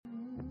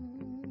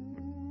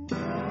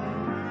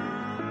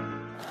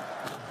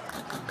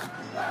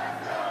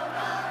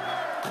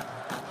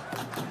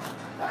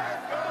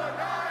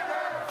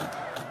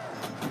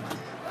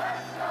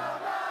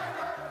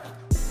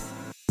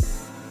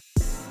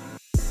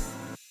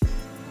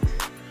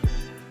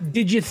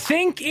Did you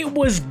think it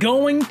was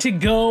going to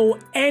go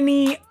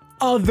any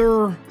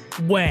other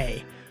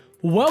way?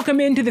 Welcome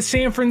into the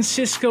San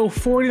Francisco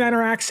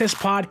 49er Access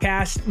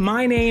Podcast.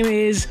 My name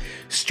is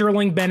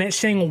Sterling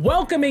Bennett,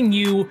 welcoming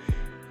you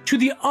to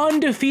the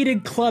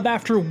undefeated club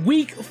after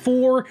week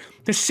 4.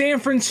 The San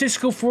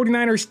Francisco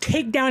 49ers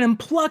take down and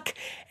pluck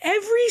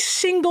every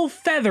single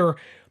feather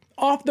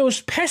off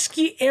those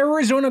pesky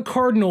Arizona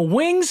Cardinal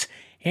wings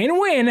and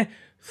win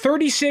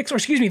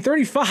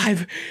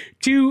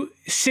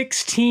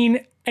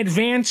 35-16,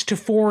 advance to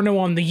 4-0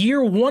 on the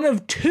year. One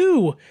of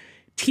two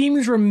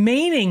teams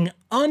remaining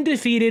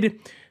undefeated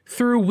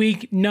through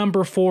week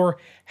number 4.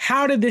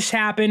 How did this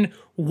happen?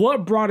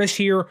 What brought us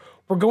here?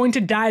 We're going to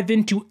dive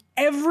into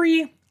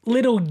every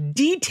little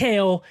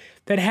detail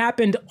that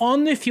happened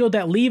on the field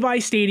at Levi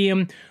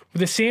Stadium, where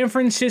the San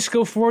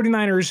Francisco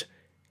 49ers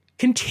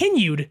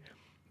continued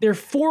their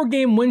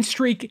 4-game win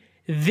streak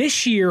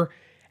this year,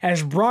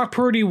 as Brock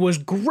Purdy was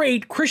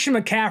great. Christian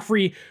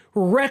McCaffrey,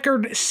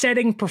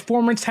 record-setting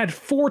performance, had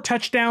 4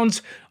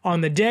 touchdowns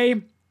on the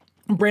day.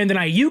 Brandon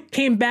Ayuk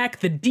came back.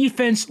 The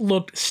defense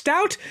looked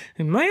stout.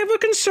 They might have a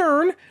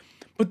concern,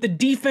 but the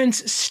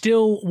defense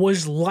still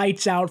was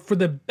lights out for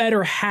the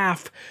better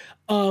half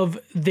of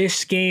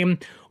this game.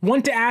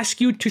 Want to ask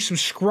you to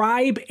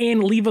subscribe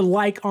and leave a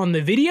like on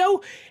the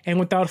video. And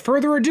without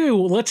further ado,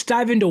 let's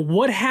dive into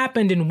what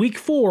happened in week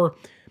 4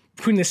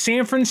 between the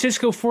San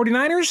Francisco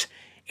 49ers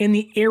and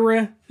the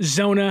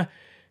Arizona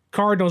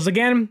Cardinals.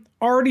 Again,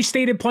 already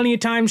stated plenty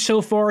of times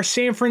so far,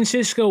 San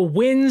Francisco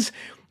wins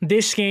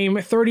this game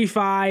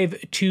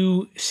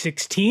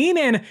 35-16.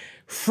 And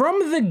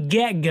from the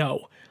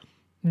get-go,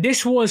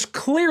 this was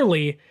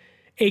clearly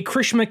a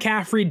Christian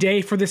McCaffrey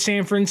day for the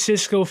San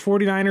Francisco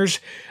 49ers.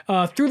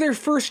 Through their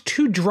first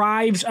 2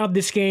 drives of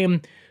this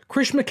game,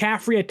 Christian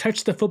McCaffrey had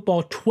touched the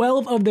football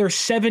 12 of their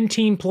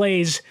 17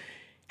 plays,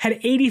 had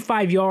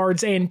 85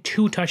 yards and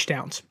 2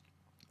 touchdowns.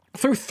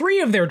 Through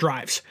 3 of their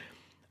drives,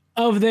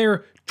 of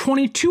their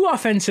 22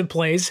 offensive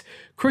plays,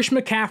 Christian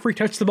McCaffrey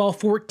touched the ball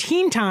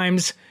 14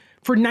 times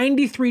for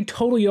 93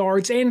 total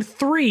yards and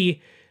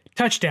 3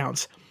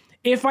 touchdowns.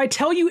 If I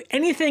tell you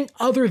anything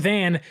other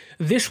than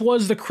this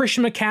was the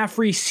Christian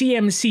McCaffrey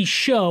CMC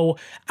show,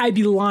 I'd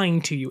be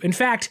lying to you. In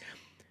fact,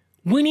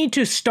 we need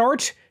to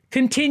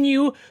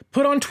continue,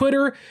 put on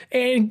Twitter,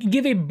 and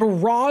give a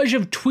barrage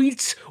of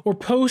tweets or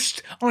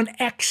posts on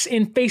X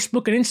and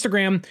Facebook and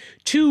Instagram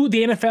to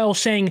the NFL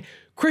saying,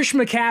 Christian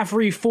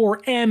McCaffrey for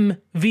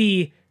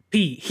MVP.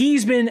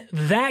 He's been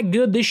that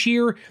good this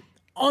year,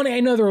 on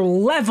another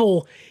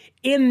level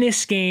in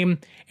this game.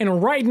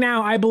 And right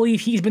now, I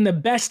believe he's been the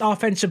best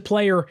offensive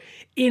player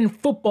in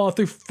football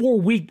through 4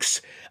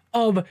 weeks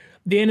of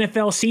the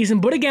NFL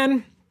season. But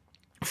again,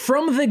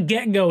 from the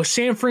get-go,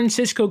 San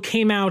Francisco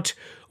came out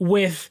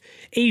with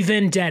a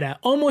vendetta,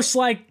 almost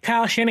like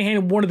Kyle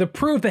Shanahan wanted to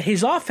prove that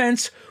his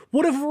offense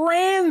would have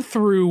ran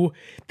through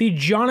the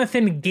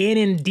Jonathan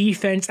Gannon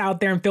defense out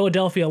there in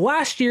Philadelphia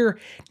last year.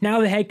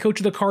 Now the head coach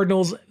of the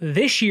Cardinals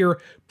this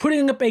year,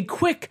 putting up a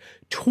quick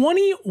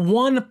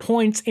 21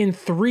 points in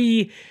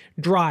 3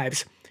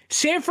 drives.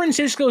 San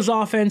Francisco's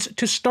offense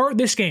to start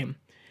this game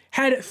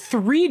had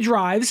 3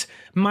 drives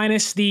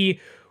minus the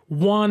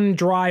 1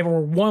 drive or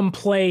 1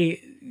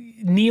 play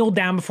kneel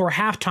down before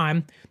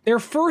halftime. Their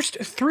first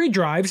 3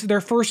 drives, of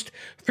the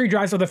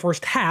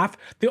first half,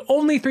 the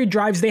only 3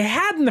 drives they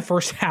had in the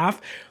first half,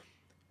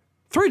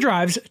 3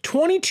 drives,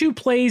 22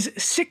 plays,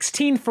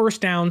 16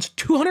 first downs,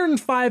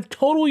 205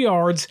 total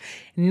yards,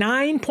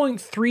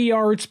 9.3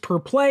 yards per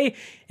play,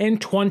 and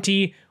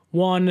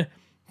 21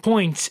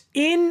 points.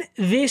 In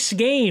this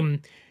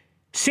game,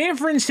 San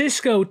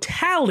Francisco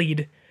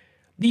tallied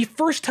the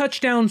first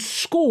touchdown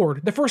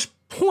scored, the first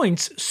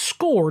points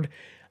scored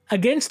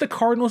against the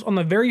Cardinals on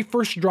the very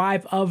first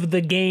drive of the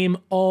game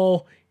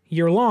all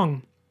year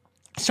long.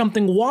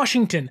 Something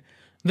Washington,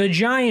 the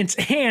Giants,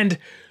 and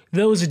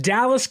those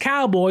Dallas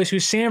Cowboys, who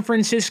San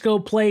Francisco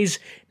plays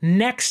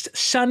next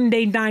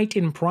Sunday night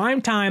in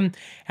prime time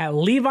at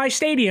Levi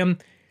Stadium,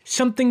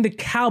 something the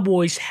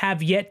Cowboys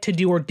have yet to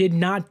do or did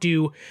not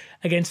do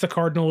against the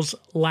Cardinals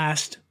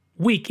last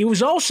week. It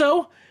was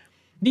also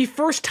the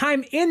first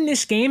time in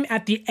this game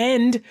at the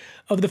end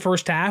of the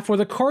first half where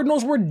the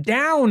Cardinals were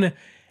down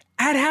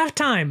at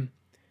halftime.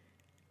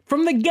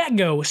 From the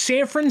get-go,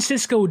 San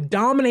Francisco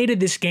dominated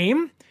this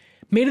game,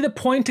 made it a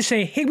point to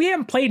say, hey, we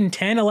haven't played in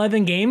 10,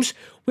 11 games.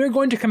 We're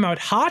going to come out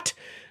hot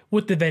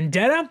with the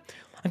vendetta.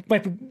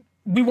 Like,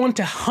 we want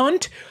to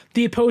hunt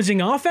the opposing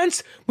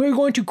offense. We're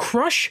going to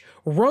crush,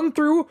 run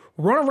through,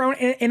 run around,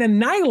 and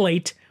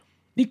annihilate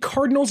the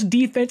Cardinals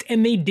defense,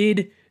 and they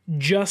did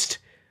just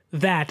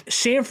that.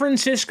 San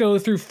Francisco,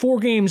 through 4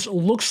 games,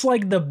 looks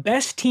like the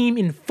best team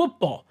in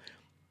football,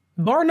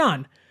 bar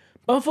none.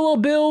 Buffalo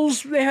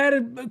Bills, they had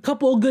a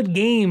couple of good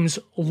games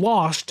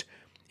lost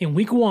in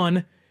week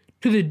 1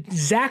 to the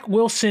Zach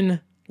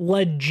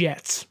Wilson-led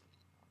Jets.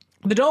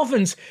 The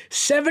Dolphins,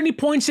 70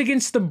 points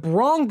against the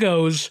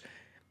Broncos,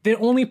 they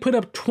only put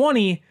up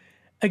 20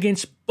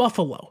 against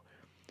Buffalo.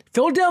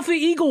 Philadelphia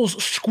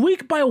Eagles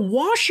squeak by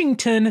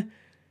Washington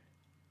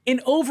in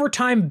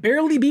overtime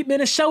barely beat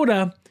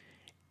Minnesota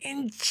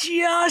and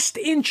just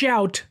inch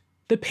out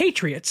the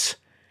Patriots.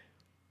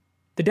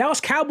 The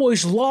Dallas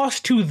Cowboys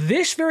lost to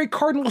this very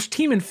Cardinals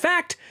team. In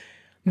fact,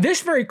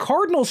 this very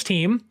Cardinals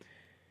team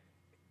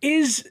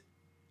is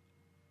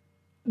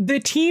the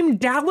team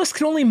Dallas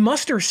could only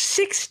muster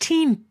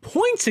 16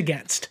 points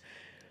against.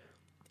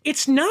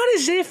 It's not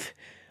as if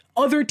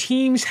other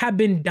teams have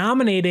been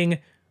dominating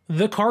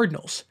the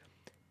Cardinals.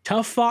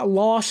 Tough fought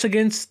loss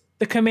against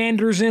the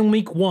Commanders in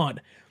week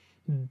 1.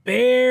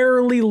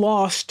 Barely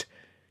lost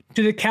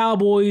to the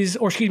Cowboys,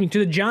 to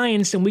the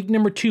Giants in week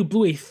number 2.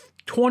 Blew a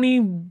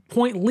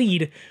 20-point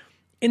lead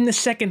in the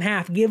second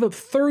half. Gave up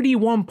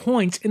 31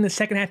 points in the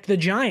second half to the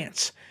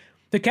Giants.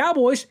 The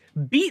Cowboys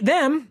beat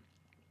them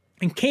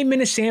and came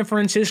into San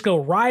Francisco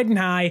riding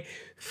high,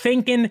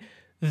 thinking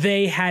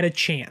they had a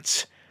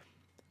chance.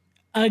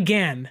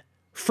 Again,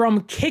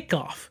 from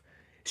kickoff,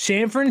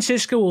 San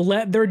Francisco will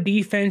let their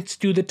defense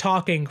do the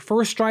talking.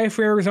 First drive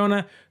for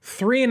Arizona,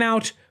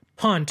 3-and-out,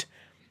 punt.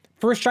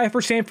 First drive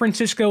for San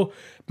Francisco,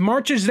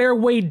 marches their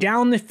way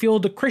down the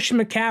field to Christian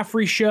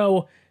McCaffrey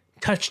show,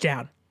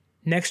 touchdown.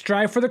 Next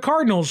drive for the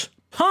Cardinals,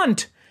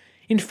 punt.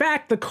 In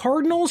fact, the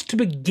Cardinals, to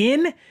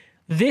begin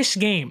this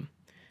game,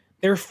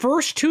 their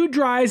first 2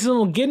 drives, and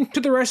we'll get into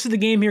the rest of the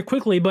game here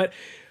quickly, but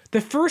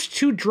the first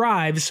 2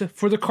 drives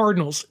for the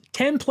Cardinals,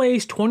 10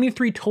 plays,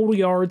 23 total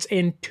yards,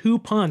 and 2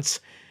 punts.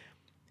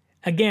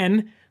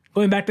 Again,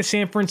 going back to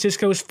San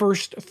Francisco's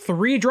first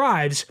 3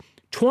 drives,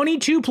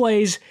 22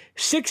 plays,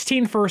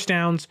 16 first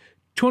downs,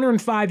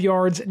 205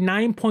 yards,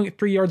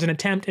 9.3 yards an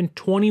attempt, and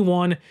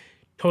 21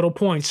 total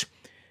points.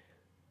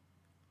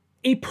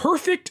 A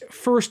perfect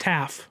first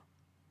half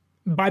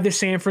by the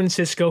San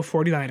Francisco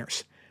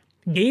 49ers.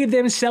 Gave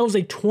themselves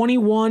a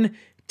 21-10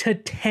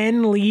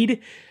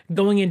 lead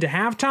going into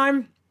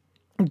halftime.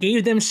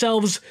 Gave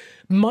themselves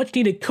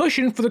much-needed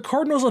cushion for the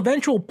Cardinals'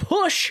 eventual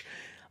push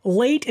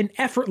late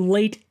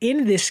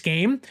in this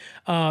game.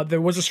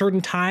 There was a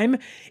certain time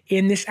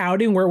in this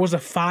outing where it was a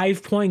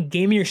 5-point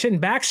game and you're sitting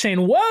back saying,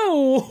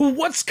 whoa,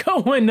 what's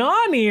going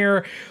on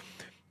here?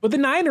 But the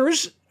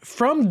Niners,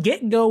 from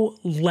get-go,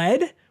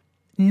 led,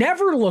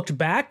 never looked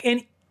back,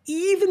 and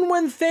even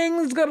when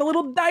things got a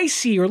little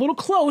dicey or a little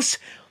close,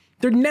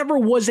 there never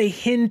was a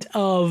hint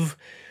of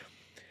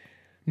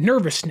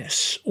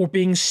nervousness or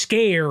being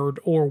scared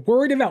or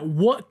worried about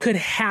what could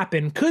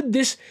happen. Could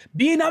this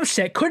be an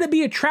upset? Could it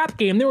be a trap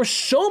game? There was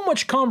so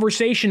much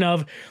conversation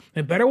of,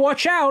 they better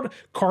watch out,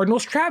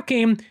 Cardinals trap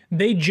game.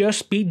 They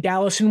just beat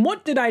Dallas. And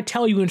what did I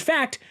tell you? In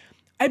fact,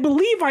 I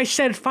believe I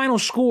said final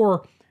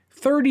score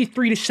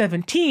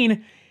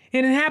 33-17,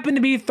 and it happened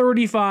to be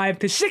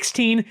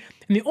 35-16. And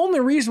the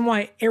only reason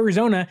why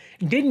Arizona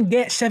didn't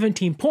get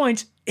 17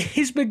 points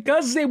is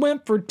because they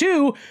went for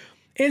 2,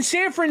 and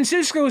San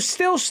Francisco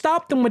still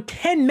stopped them with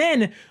 10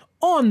 men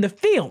on the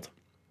field.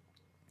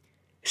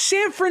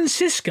 San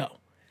Francisco,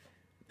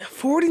 the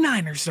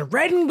 49ers, the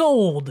red and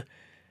gold,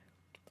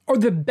 are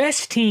the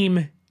best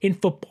team in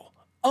football.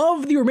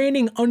 Of the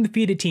remaining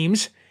undefeated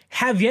teams,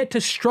 have yet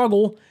to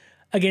struggle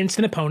against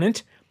an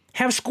opponent,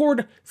 have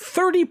scored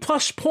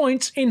 30-plus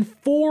points in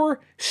 4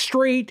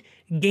 straight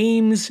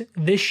games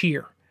this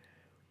year.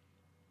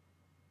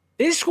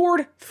 They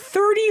scored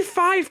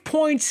 35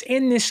 points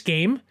in this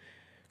game.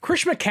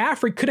 Christian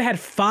McCaffrey could have had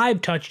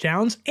 5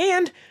 touchdowns,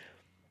 and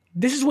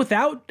this is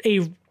without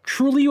a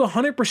truly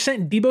 100%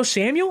 Deebo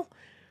Samuel.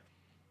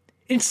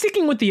 And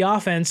sticking with the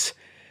offense,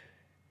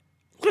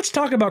 let's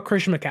talk about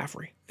Christian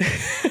McCaffrey.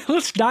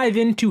 Let's dive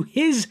into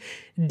his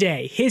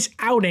day, his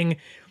outing,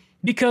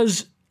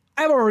 because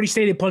I've already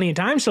stated plenty of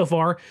times so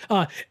far,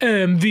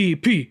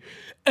 MVP,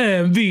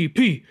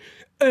 MVP,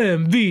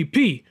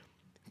 MVP.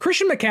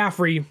 Christian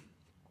McCaffrey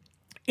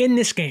in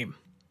this game,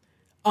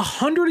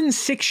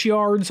 106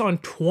 yards on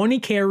 20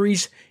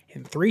 carries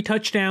and 3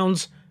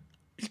 touchdowns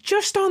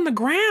just on the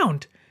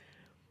ground.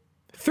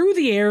 Through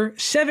the air,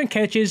 7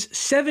 catches,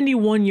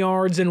 71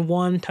 yards, and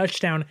 1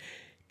 touchdown.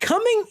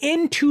 Coming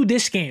into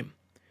this game,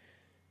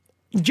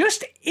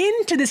 just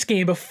into this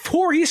game,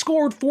 before he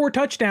scored 4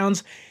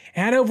 touchdowns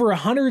and had over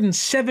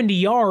 170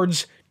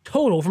 yards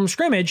total from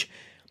scrimmage,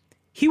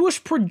 he was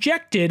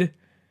projected,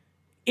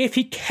 if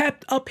he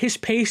kept up his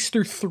pace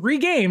through 3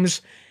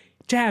 games,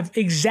 to have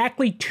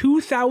exactly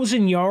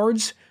 2,000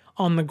 yards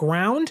on the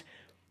ground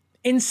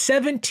and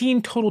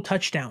 17 total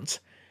touchdowns.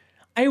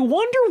 I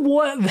wonder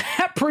what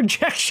that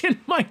projection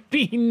might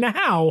be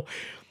now.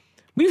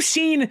 We've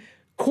seen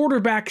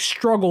quarterbacks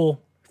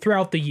struggle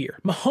throughout the year.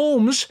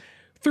 Mahomes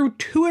threw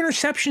 2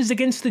 interceptions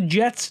against the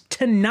Jets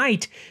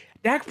tonight.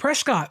 Dak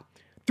Prescott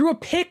threw a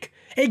pick,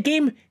 a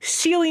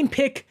game-sealing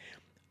pick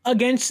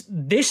against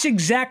this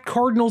exact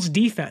Cardinals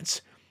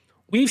defense.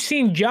 We've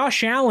seen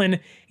Josh Allen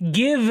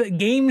give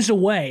games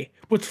away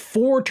with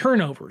 4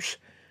 turnovers.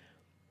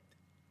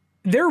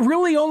 There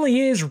really only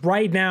is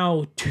right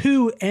now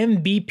 2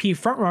 MVP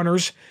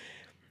frontrunners,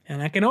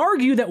 and I can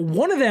argue that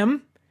one of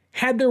them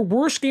had their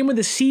worst game of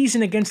the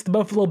season against the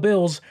Buffalo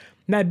Bills,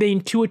 that being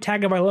Tua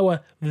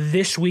Tagovailoa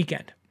this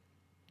weekend.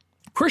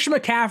 Christian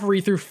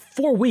McCaffrey through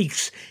 4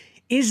 weeks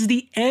is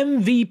the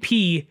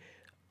MVP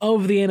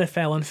of the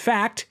NFL. In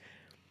fact,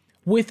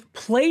 with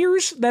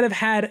players that have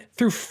had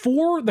through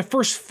the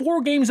first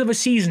 4 games of a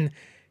season,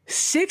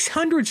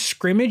 600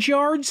 scrimmage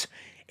yards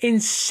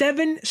and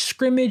 7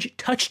 scrimmage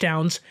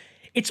touchdowns,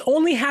 it's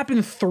only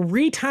happened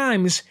 3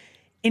 times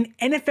in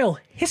NFL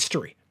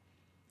history.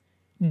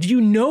 Do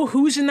you know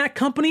who's in that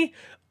company?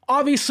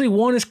 Obviously,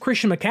 one is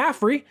Christian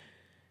McCaffrey.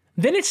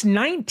 Then it's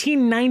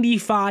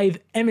 1995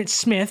 Emmitt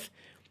Smith,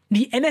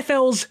 the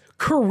NFL's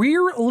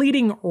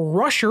career-leading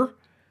rusher.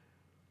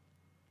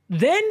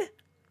 Then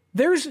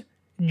there's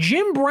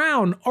Jim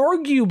Brown,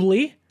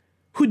 arguably,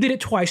 who did it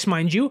twice,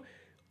 mind you,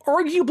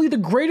 arguably the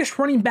greatest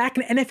running back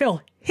in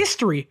NFL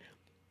history.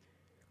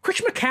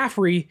 Christian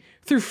McCaffrey,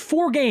 through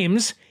 4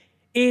 games,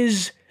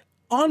 is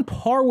on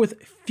par with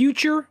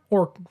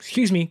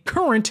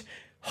current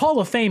Hall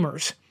of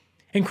Famers.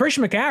 And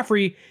Christian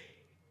McCaffrey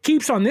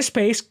keeps on this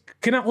pace,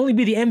 can not only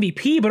be the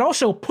MVP, but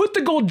also put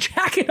the gold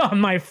jacket on,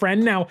 my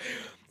friend. Now,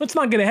 let's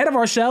not get ahead of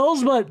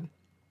ourselves, but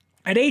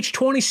at age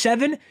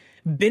 27,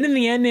 been in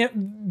the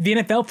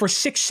NFL for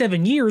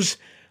 6-7 years,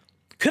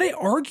 could I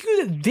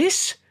argue that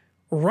this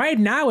right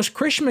now is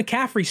Christian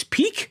McCaffrey's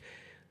peak?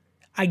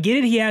 I get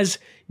it, he has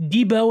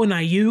Debo and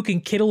Ayuk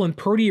and Kittle and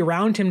Purdy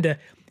around him to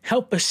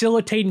help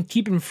facilitate and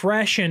keep him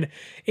fresh and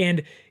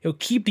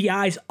keep the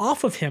eyes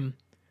off of him.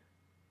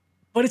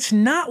 But it's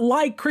not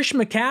like Christian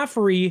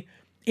McCaffrey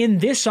in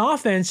this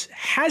offense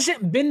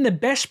hasn't been the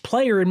best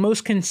player and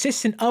most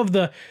consistent of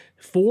the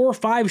 4 or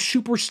 5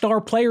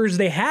 superstar players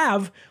they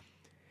have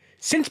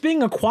since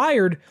being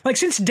acquired, like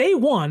since day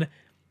one,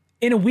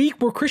 in a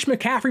week where Christian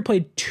McCaffrey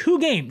played 2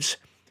 games.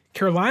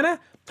 Carolina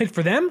played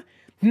for them,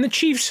 and the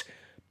Chiefs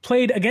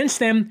played against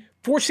them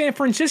for San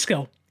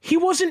Francisco. He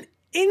was an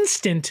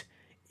instant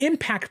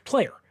impact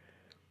player.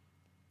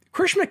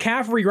 Christian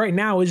McCaffrey right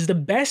now is the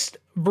best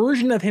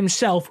version of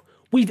himself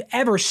we've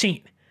ever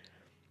seen.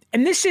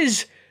 And this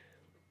is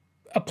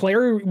a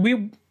player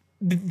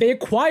they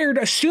acquired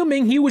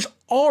assuming he was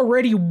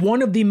already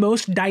one of the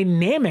most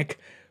dynamic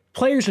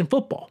players in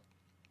football.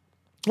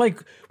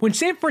 Like, when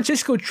San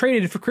Francisco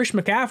traded for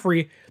Christian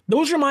McCaffrey,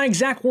 those are my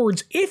exact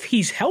words. If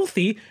he's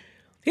healthy,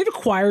 they've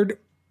acquired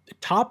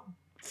top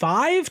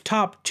 5,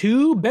 top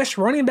 2 best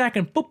running back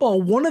in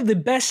football, one of the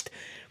best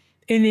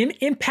and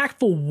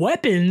impactful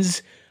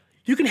weapons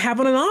you can have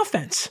on an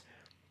offense.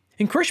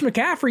 And Christian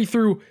McCaffrey,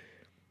 through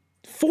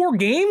 4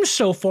 games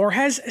so far,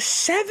 has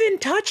 7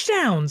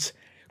 touchdowns.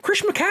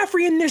 Christian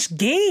McCaffrey in this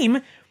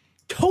game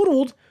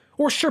totaled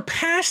or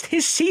surpassed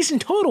his season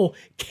total.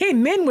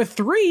 Came in with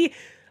 3,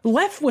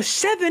 left with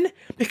 7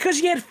 because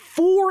he had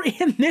 4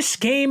 in this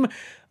game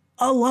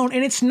alone.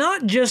 And it's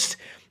not just,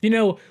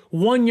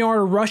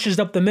 1-yard rushes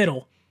up the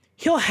middle.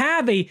 He'll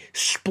have a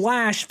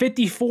splash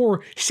 54,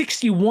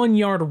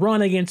 61-yard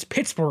run against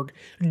Pittsburgh.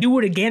 Do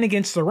it again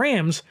against the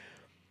Rams.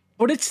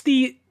 But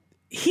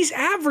he's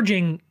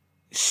averaging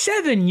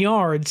 7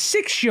 yards,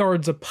 6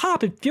 yards a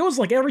pop. It feels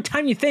like every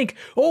time you think,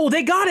 oh,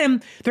 they got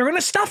him, they're going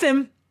to stuff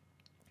him.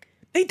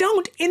 They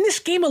don't. In this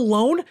game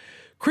alone,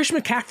 Christian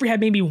McCaffrey had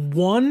maybe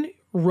 1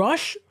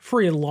 rush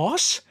for a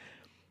loss.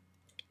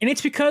 And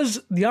it's because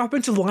the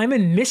offensive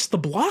lineman missed the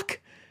block.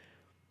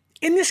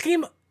 In this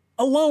game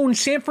alone,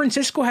 San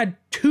Francisco had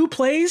 2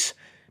 plays,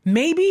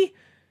 maybe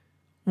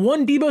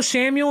 1 Debo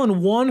Samuel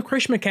and 1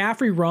 Christian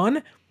McCaffrey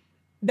run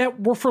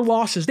that were for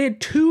losses. They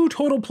had 2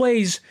 total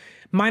plays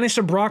minus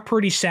a Brock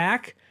Purdy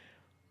sack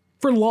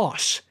for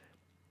loss.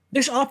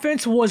 This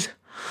offense was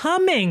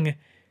humming,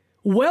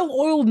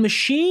 well-oiled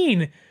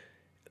machine.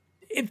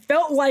 It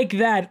felt like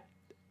that.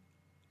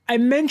 I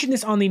mentioned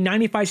this on the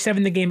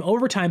 95.7 The Game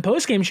Overtime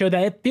postgame show,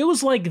 that it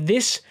feels like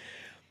this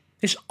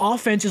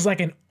offense is like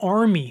an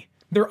army.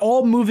 They're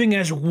all moving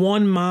as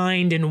one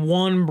mind and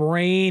one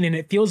brain, and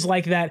it feels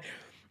like that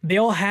they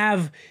all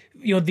have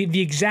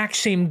the exact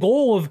same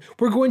goal of,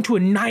 we're going to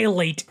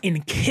annihilate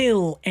and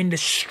kill and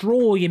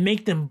destroy and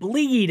make them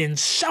bleed and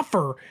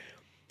suffer.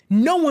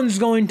 No one's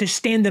going to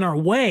stand in our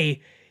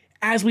way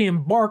as we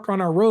embark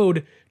on our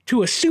road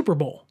to a Super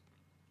Bowl.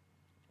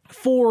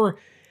 For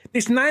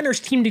this Niners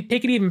team to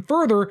take it even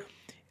further,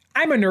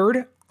 I'm a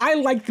nerd. I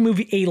like the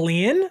movie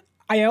Alien.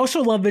 I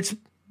also love its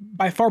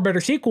by far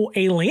better sequel,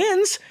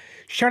 Aliens.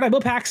 Shout out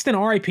Bill Paxton,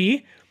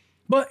 R.I.P.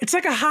 But it's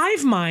like a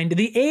hive mind.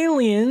 The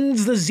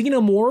aliens, the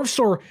xenomorphs,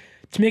 or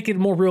to make it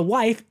more real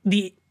life,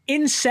 the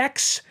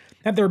insects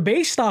that they're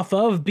based off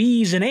of,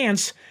 bees and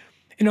ants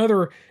and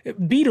other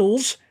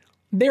beetles,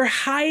 they're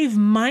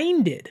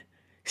hive-minded.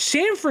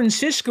 San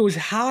Francisco's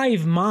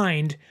hive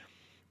mind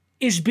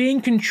is being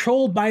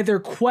controlled by their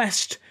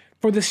quest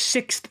for the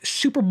 6th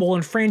Super Bowl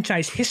in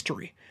franchise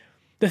history.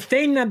 The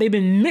thing that they've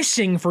been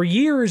missing for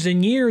years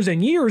and years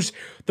and years,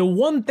 the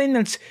one thing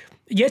that's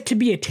yet to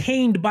be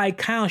attained by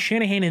Kyle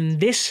Shanahan and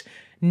this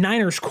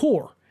Niners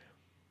core.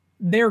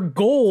 Their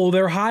goal,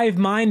 their hive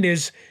mind,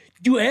 is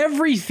do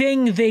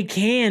everything they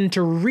can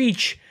to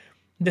reach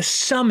the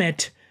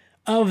summit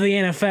of the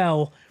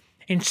NFL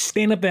and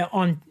stand up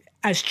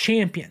as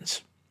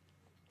champions.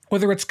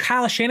 Whether it's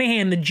Kyle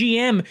Shanahan, the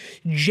GM,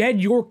 Jed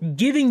York,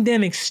 giving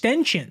them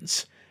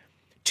extensions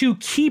to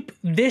keep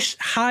this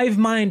hive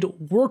mind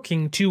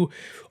working, to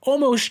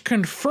almost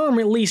confirm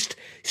at least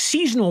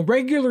seasonal,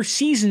 regular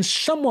season,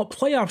 somewhat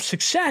playoff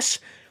success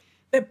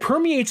that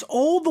permeates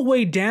all the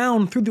way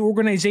down through the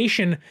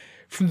organization,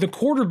 from the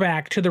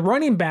quarterback to the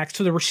running backs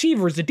to the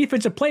receivers, the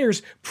defensive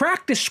players,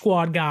 practice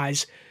squad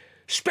guys,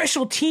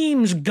 special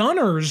teams,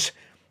 gunners,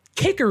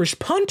 kickers,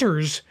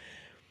 punters.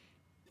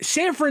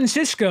 San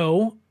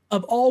Francisco,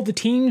 of all the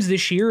teams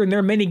this year, and there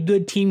are many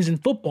good teams in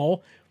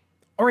football,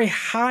 are a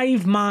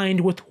hive mind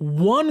with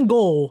one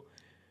goal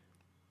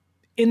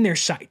in their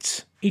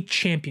sights: a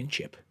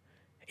championship,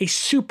 a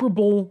Super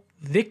Bowl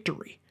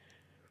victory.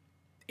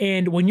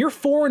 And when you're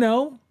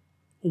 4-0,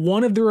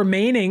 one of the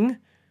remaining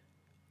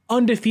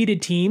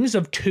undefeated teams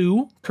of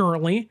two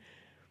currently,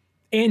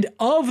 and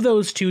of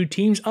those two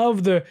teams,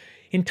 of the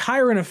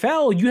entire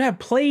NFL, you have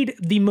played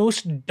the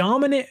most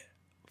dominant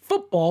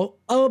football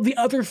of the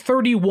other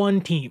 31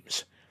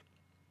 teams.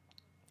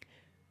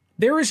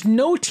 There is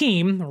no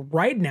team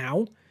right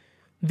now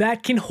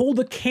that can hold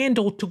a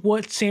candle to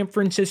what San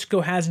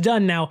Francisco has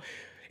done. Now,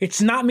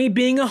 it's not me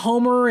being a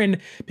homer and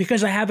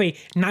because I have a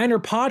Niner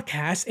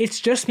podcast, it's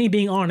just me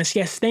being honest.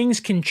 Yes, things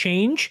can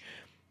change.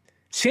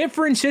 San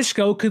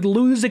Francisco could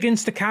lose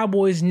against the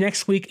Cowboys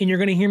next week, and you're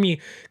going to hear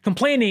me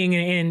complaining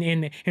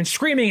and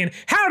screaming, and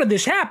how did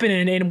this happen,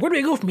 and where do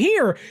we go from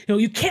here? You know,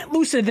 you can't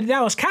lose to the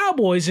Dallas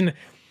Cowboys.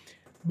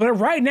 But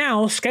right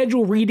now,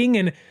 schedule reading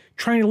and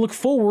trying to look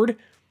forward,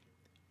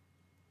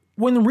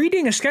 when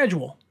reading a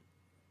schedule,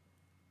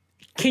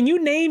 can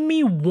you name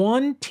me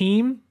one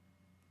team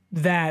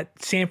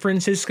that San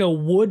Francisco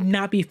would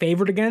not be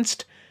favored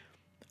against?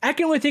 I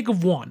can only think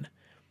of one.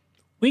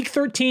 Week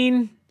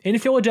 13 in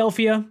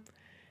Philadelphia,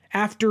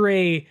 after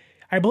I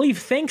believe,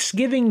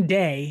 Thanksgiving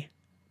Day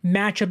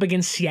matchup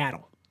against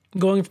Seattle,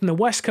 going from the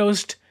West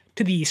Coast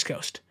to the East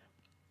Coast.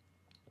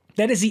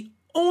 That is the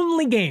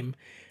only game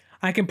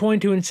I can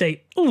point to and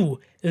say, ooh,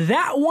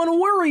 that one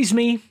worries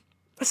me.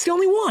 That's the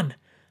only one.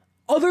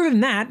 Other than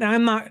that,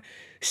 I'm not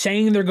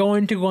saying they're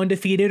going to go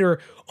undefeated or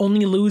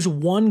only lose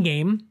one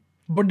game,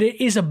 but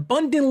it is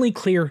abundantly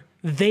clear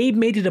they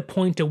made it a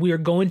point that we are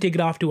going to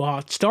get off to a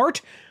hot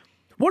start.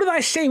 What did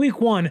I say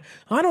week one?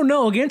 I don't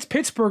know. Against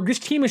Pittsburgh, this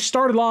team has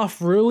started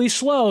off really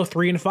slow,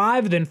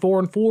 3-5, then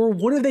 4-4.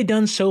 What have they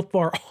done so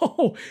far?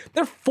 Oh,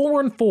 they're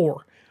 4-4.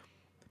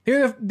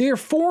 They're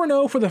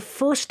 4-0 for the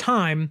first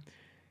time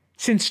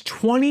since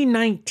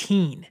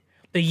 2019,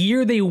 the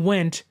year they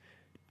went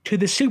to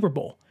the Super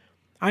Bowl.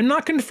 I'm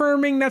not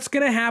confirming that's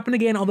going to happen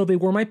again, although they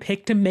were my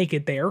pick to make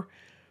it there.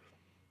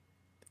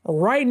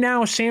 Right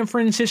now, San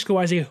Francisco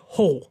as a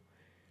whole,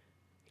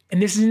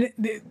 and this is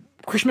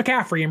Christian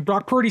McCaffrey and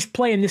Brock Purdy's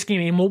play in this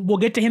game, and we'll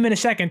get to him in a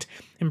second,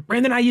 and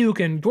Brandon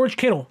Ayuk and George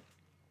Kittle.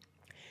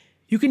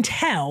 You can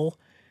tell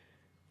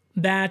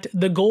that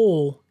the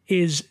goal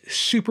is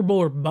Super Bowl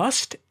or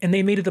bust, and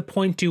they made it the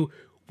point to,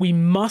 we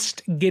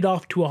must get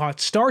off to a hot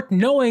start,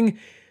 knowing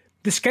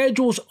the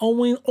schedule's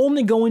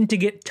only going to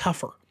get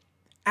tougher.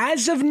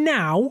 As of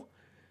now,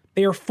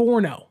 they are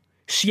 4-0.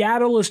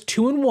 Seattle is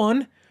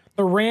 2-1,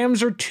 the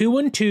Rams are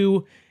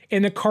 2-2,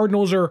 and the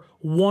Cardinals are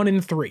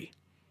 1-3.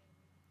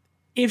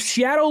 If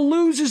Seattle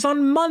loses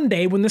on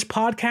Monday, when this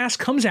podcast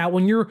comes out,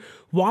 when you're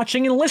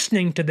watching and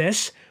listening to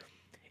this,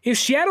 if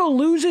Seattle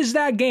loses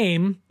that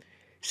game,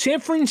 San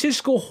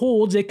Francisco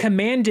holds a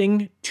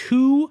commanding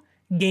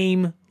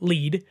 2-game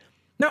lead,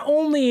 not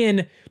only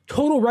in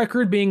total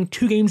record being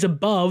 2 games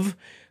above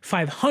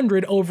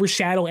 500 over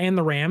Seattle and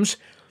the Rams,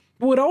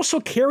 but would also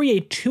carry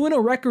a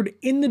 2-0 record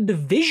in the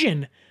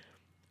division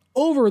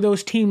over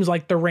those teams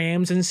like the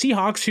Rams and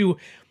Seahawks, who,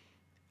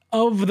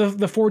 of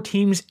the 4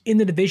 teams in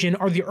the division,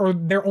 are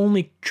their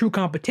only true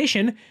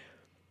competition.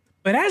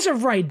 But as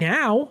of right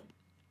now,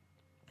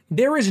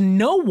 there is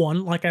no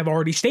one, like I've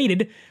already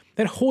stated,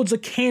 that holds a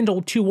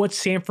candle to what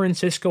San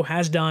Francisco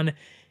has done,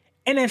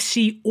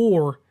 NFC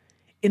or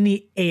in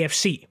the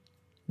AFC.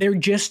 They're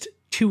just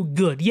too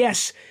good.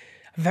 Yes,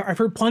 I've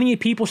heard plenty of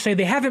people say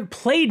they haven't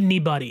played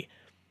anybody.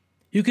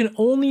 You can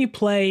only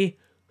play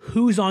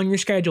who's on your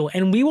schedule,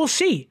 and we will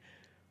see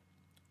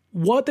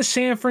what the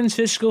San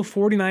Francisco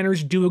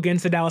 49ers do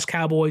against the Dallas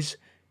Cowboys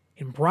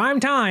in prime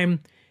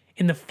time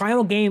in the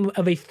final game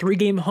of a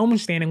 3-game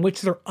homestand in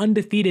which they're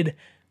undefeated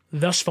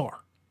thus far.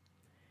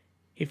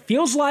 It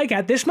feels like,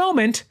 at this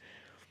moment,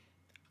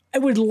 I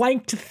would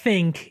like to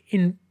think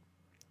in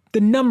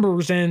the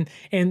numbers and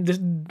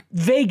the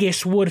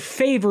Vegas would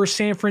favor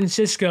San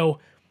Francisco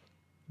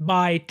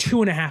by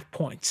 2.5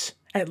 points,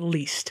 at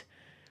least.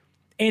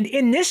 And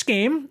in this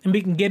game, and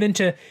we can get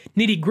into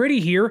nitty-gritty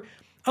here,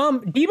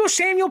 Deebo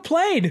Samuel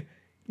played,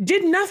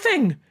 did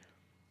nothing,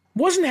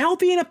 wasn't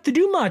healthy enough to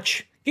do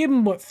much. Gave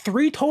him,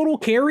 3 total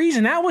carries,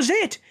 and that was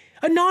it.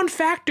 A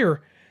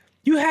non-factor.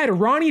 You had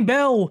Ronnie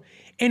Bell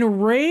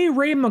and Ray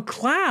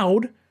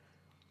McLeod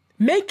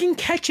making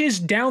catches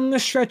down the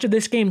stretch of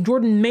this game.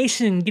 Jordan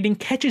Mason getting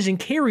catches and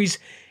carries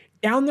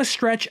down the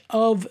stretch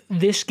of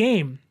this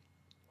game.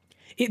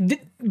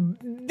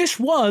 This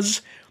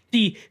was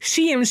the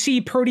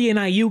CMC, Purdy, and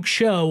Ayuk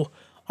show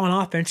on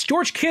offense.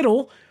 George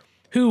Kittle,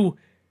 who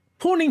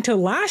pointing to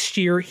last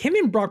year, him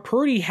and Brock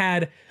Purdy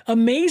had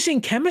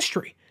amazing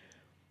chemistry.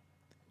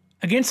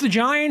 Against the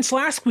Giants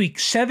last week,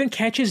 7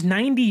 catches,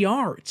 90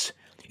 yards.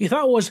 You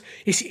thought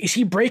is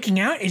he breaking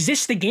out? Is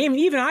this the game?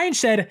 Even I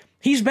said,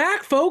 he's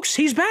back, folks.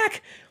 He's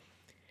back.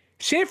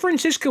 San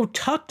Francisco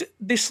tucked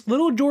this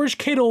little George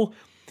Kittle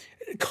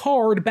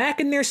card back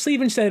in their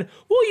sleeve and said,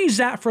 we'll use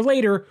that for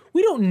later.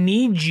 We don't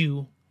need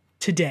you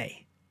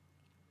today.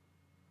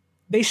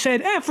 They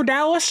said, for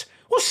Dallas,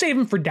 we'll save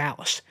him for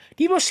Dallas.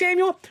 Deebo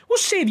Samuel, we'll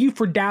save you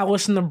for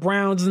Dallas and the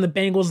Browns and the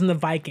Bengals and the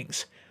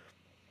Vikings.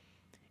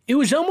 It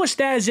was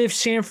almost as if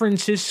San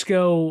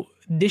Francisco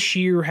this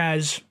year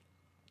has,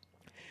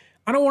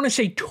 I don't want to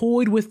say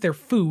toyed with their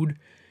food,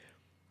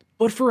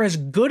 but for as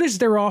good as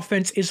their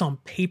offense is on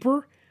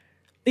paper,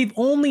 they've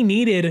only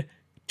needed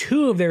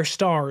 2 of their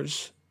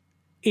stars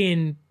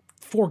in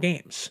 4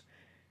 games.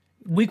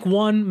 Week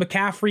 1,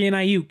 McCaffrey and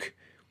Ayuk.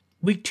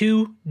 Week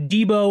 2,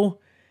 Deebo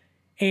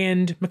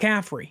and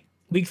McCaffrey.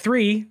 Week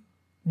 3,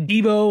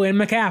 Deebo and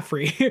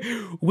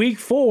McCaffrey. Week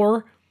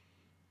 4,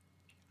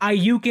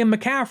 Ayuk and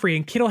McCaffrey.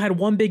 And Kittle had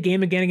 1 big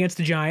game again against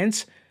the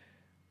Giants.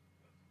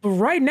 But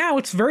right now,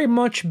 it's very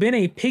much been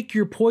a pick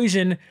your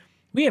poison.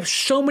 We have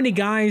so many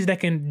guys that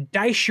can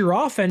dice your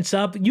offense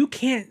up. You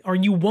can't or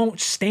you won't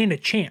stand a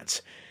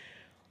chance.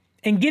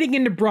 And getting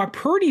into Brock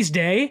Purdy's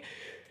day,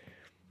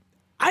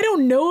 I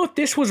don't know if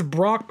this was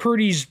Brock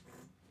Purdy's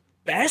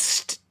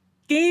best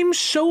game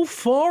so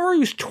far. He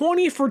was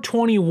 20 for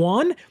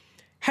 21,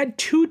 had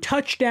 2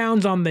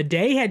 touchdowns on the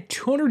day, had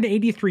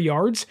 283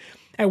 yards.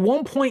 At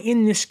one point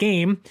in this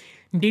game,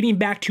 dating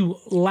back to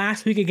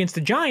last week against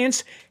the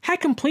Giants, had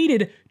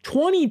completed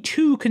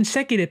 22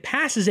 consecutive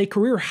passes, a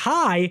career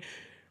high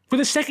for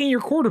the second-year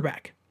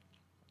quarterback.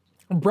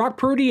 Brock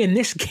Purdy in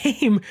this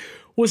game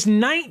was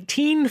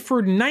 19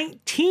 for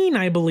 19,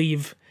 I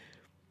believe.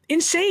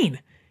 Insane.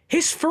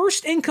 His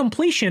first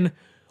incompletion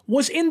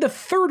was in the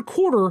third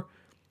quarter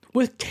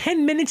with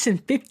 10 minutes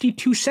and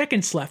 52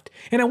 seconds left.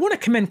 And I want to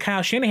commend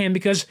Kyle Shanahan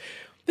because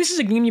this is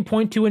a game you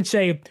point to and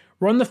say,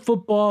 run the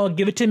football,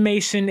 give it to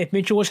Mason. If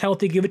Mitchell was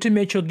healthy, give it to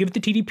Mitchell, give it to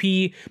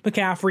TDP,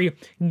 McCaffrey,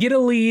 get a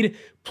lead,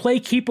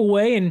 play keep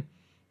away, and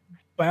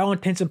by all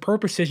intents and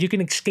purposes, you can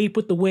escape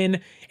with the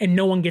win and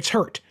no one gets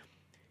hurt.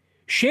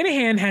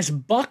 Shanahan has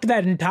bucked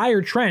that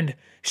entire trend.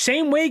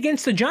 Same way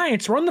against the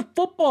Giants. Run the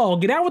football,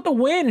 get out with the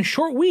win,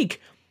 short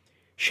week.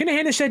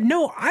 Shanahan has said,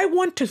 no, I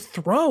want to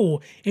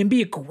throw and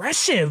be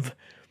aggressive.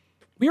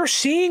 We are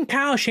seeing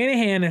Kyle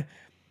Shanahan.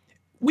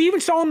 We even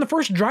saw in the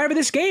first drive of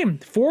this game,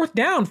 4th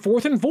down,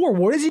 4th and 4.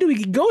 What does he do?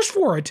 He goes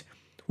for it.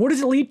 What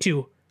does it lead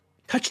to?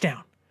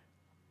 Touchdown.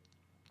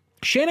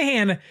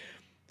 Shanahan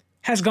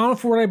has gone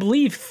for it, I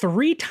believe,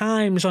 3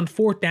 times on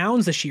 4th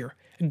downs this year.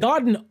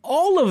 Gotten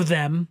all of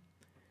them,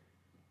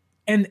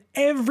 and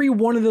every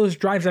one of those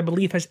drives, I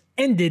believe, has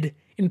ended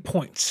in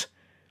points.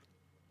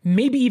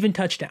 Maybe even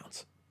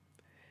touchdowns.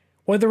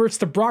 Whether it's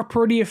the Brock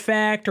Purdy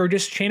effect or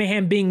just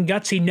Shanahan being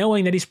gutsy,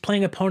 knowing that he's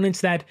playing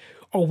opponents that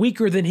are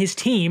weaker than his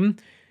team,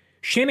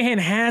 Shanahan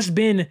has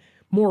been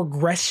more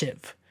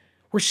aggressive.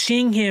 We're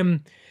seeing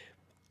him,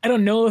 I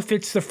don't know if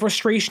it's the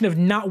frustration of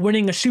not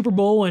winning a Super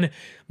Bowl and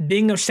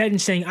being upset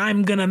and saying,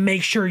 I'm going to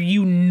make sure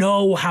you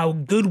know how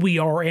good we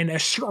are and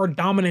assert our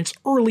dominance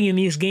early in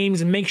these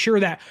games and make sure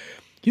that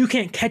you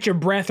can't catch a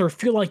breath or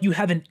feel like you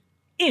have an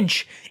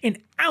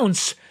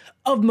ounce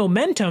of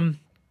momentum.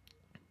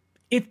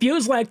 It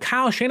feels like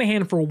Kyle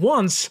Shanahan, for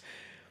once,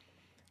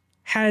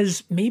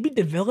 has maybe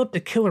developed a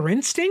killer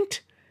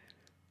instinct.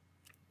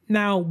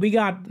 Now, we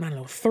got,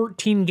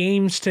 13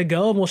 games to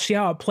go, and we'll see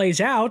how it plays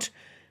out.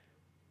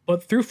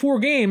 But through 4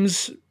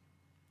 games,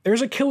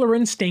 there's a killer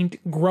instinct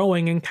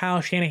growing in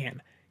Kyle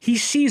Shanahan. He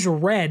sees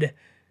red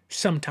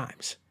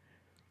sometimes.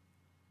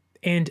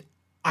 And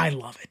I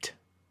love it.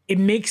 It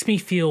makes me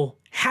feel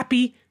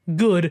happy,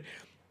 good,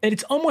 and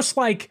it's almost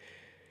like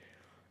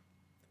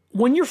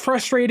when you're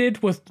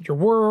frustrated with your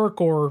work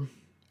or a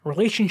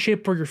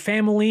relationship or your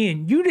family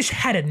and you just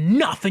had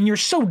enough and you're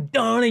so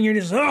done and you're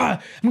just, I'm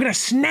going to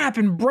snap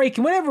and break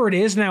and whatever it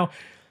is. Now,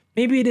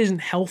 maybe it isn't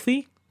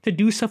healthy to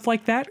do stuff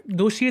like that.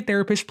 Go see a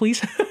therapist, please.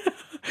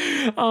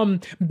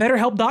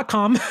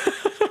 BetterHelp.com.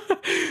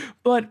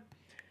 But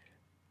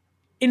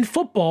in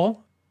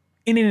football,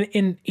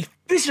 in a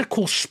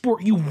physical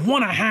sport, you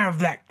want to have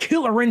that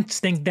killer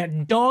instinct,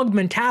 that dog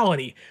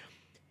mentality.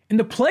 And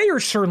the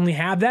players certainly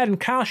have that, and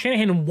Kyle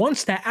Shanahan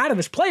wants that out of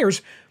his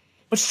players,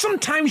 but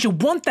sometimes you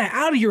want that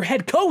out of your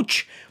head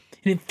coach.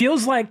 And it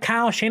feels like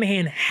Kyle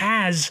Shanahan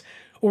has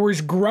or is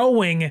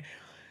growing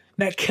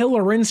that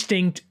killer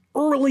instinct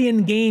early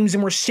in games,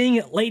 and we're seeing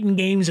it late in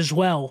games as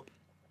well.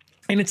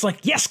 And it's like,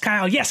 yes,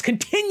 Kyle, yes,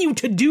 continue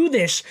to do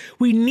this.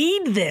 We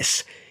need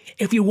this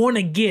if you want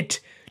to get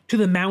to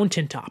the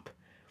mountaintop.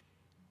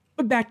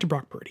 But back to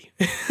Brock Purdy.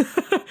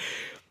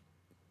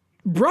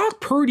 Brock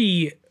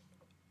Purdy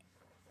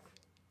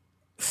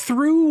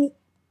threw...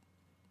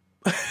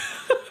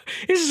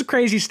 This is a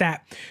crazy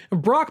stat.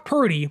 Brock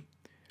Purdy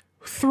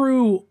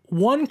threw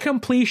 1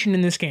 completion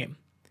in this game.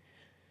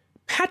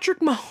 Patrick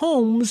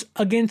Mahomes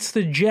against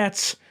the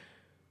Jets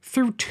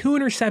threw 2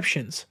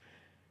 interceptions.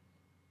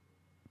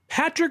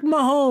 Patrick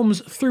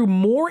Mahomes threw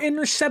more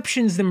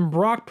interceptions than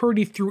Brock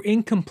Purdy threw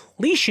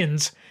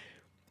incompletions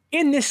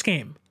in this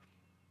game.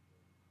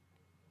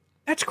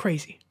 That's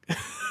crazy.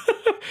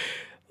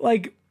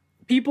 Like,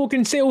 people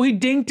can say, oh, he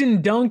dinked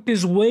and dunked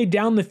his way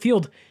down the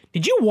field.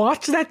 Did you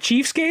watch that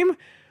Chiefs game?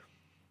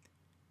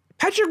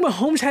 Patrick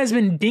Mahomes has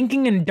been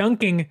dinking and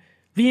dunking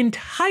the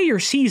entire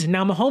season.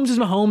 Now, Mahomes is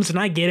Mahomes, and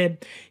I get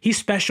it. He's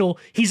special.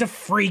 He's a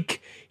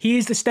freak. He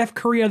is the Steph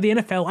Curry of the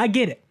NFL. I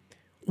get it.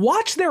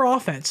 Watch their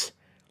offense.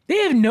 They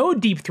have no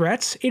deep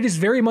threats. It is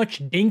very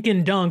much dink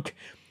and dunk,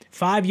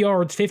 5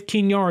 yards,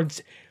 15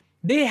 yards.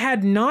 They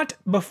had not,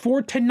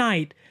 before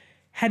tonight,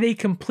 had a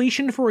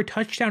completion for a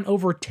touchdown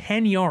over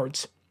 10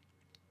 yards.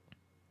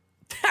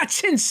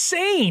 That's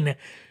insane.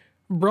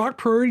 Brock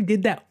Purdy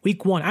did that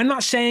week 1. I'm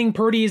not saying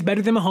Purdy is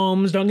better than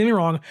Mahomes, don't get me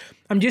wrong.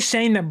 I'm just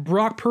saying that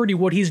Brock Purdy,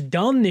 what he's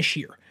done this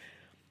year,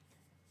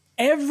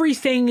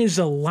 everything is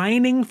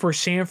aligning for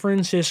San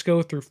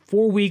Francisco through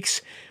 4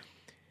 weeks.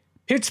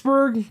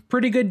 Pittsburgh,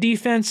 pretty good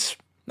defense.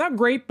 Not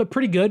great, but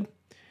pretty good.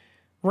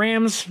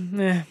 Rams,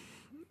 they're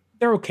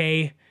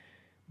okay.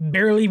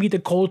 Barely beat the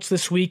Colts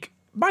this week.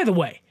 By the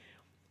way,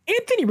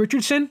 Anthony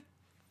Richardson,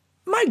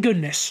 my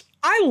goodness,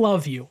 I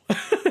love you.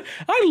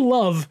 I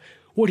love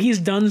what he's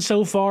done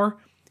so far.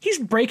 He's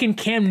breaking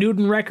Cam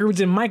Newton records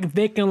and Mike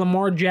Vick and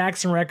Lamar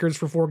Jackson records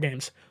for 4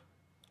 games.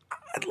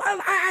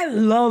 I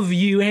love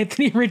you,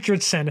 Anthony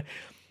Richardson.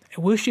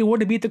 I wish he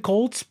would have beat the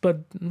Colts,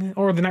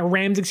 or the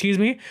Rams, excuse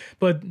me,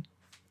 but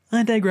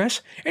I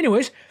digress.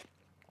 Anyways,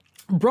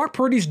 Brock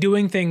Purdy's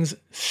doing things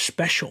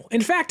special.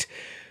 In fact,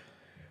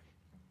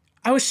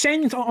 I was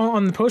saying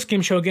on the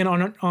postgame show again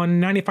on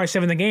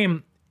 95.7 The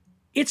Game,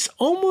 it's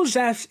almost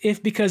as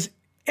if, because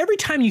every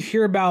time you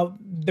hear about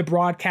the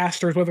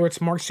broadcasters, whether it's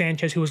Mark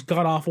Sanchez, who was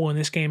god-awful in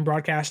this game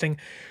broadcasting,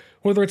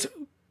 whether it's,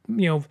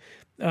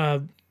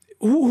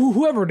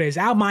 whoever it is,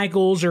 Al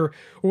Michaels or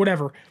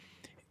whatever,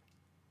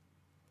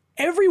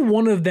 every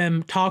one of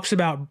them talks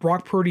about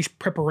Brock Purdy's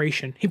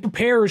preparation. He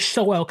prepares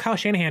so well. Kyle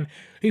Shanahan,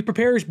 he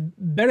prepares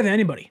better than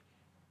anybody.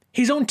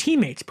 His own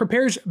teammates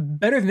prepares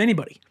better than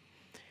anybody.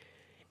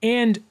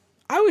 And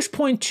I always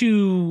point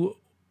to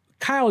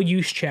Kyle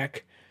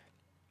Juszczyk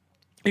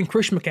and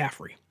Christian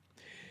McCaffrey.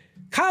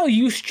 Kyle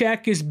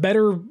Juszczyk is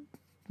better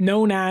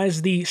known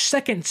as the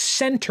second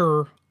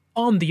center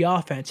on the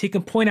offense. He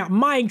can point out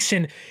mics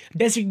and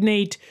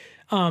designate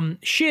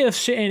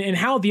shifts and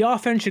how the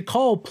offense should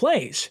call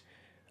plays.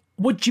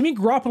 With Jimmy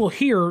Garoppolo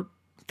here,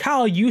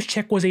 Kyle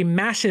Juszczyk was a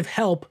massive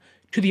help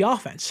to the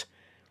offense.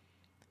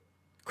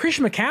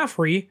 Christian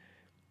McCaffrey,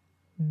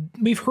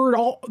 we've heard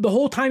the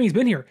whole time he's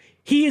been here,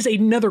 he is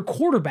another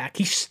quarterback.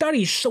 He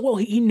studies so well.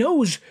 He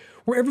knows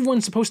where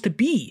everyone's supposed to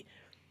be.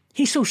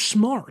 He's so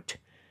smart.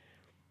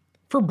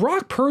 For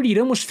Brock Purdy, it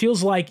almost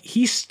feels like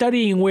he's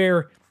studying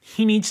where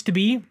he needs to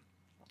be,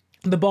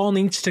 the ball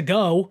needs to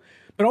go,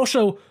 but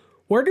also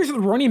where does the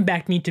running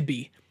back need to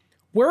be?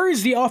 Where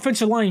is the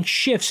offensive line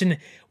shifts and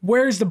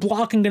where is the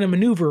blocking going to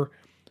maneuver?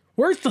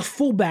 Where's the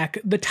fullback,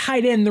 the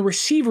tight end, the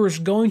receivers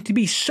going to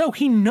be? So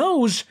he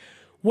knows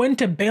when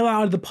to bail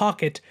out of the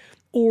pocket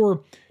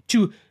or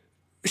to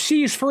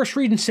see his first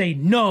read and say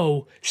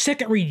no,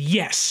 second read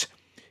yes,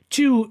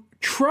 to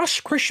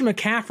trust Christian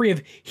McCaffrey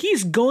if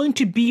he's going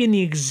to be in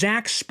the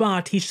exact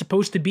spot he's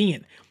supposed to be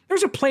in.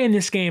 There's a play in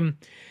this game,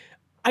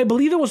 I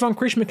believe it was on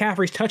Christian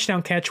McCaffrey's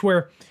touchdown catch,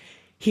 where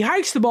he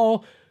hikes the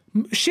ball,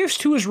 shifts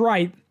to his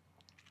right,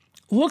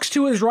 looks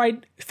to his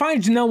right,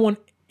 finds no one,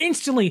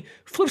 instantly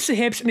flips the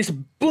hips, and it's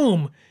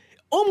boom.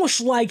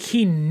 Almost like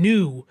he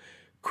knew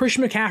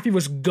Christian McCaffrey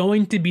was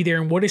going to be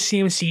there, and what does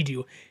CMC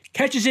do?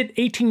 Catches it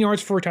 18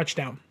 yards for a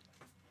touchdown.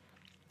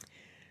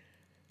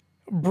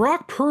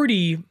 Brock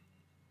Purdy,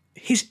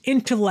 his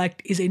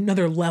intellect is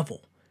another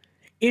level.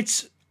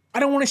 It's, I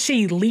don't want to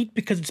say elite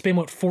because it's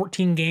been,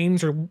 14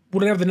 games or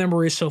whatever the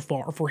number is so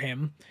far for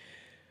him.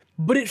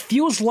 But it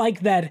feels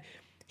like that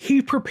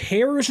he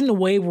prepares in a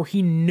way where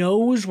he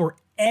knows where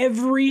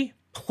every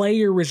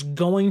player is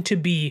going to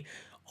be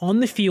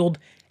on the field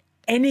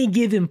any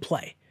given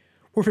play.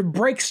 Or if it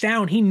breaks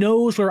down, he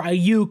knows where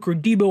Ayuk or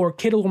Debo or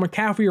Kittle or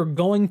McCaffrey are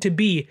going to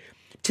be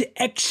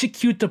to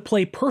execute the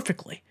play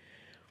perfectly.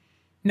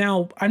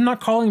 Now, I'm not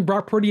calling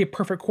Brock Purdy a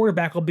perfect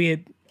quarterback,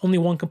 albeit only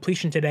one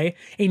completion today,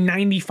 a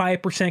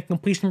 95%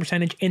 completion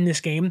percentage in this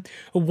game,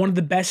 one of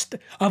the best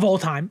of all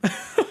time.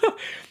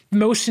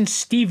 Most since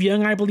Steve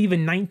Young, I believe,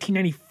 in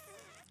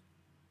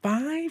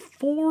 1995,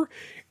 4?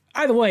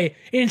 Either way,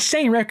 an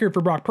insane record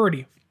for Brock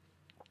Purdy.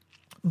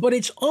 But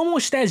it's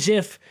almost as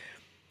if,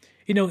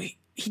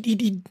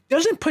 he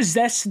doesn't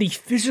possess the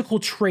physical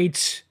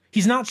traits.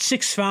 He's not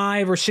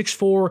 6'5" or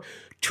 6'4",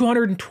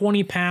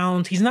 220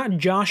 pounds. He's not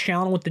Josh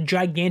Allen with the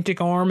gigantic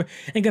arm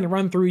and going to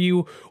run through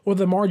you, or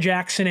Lamar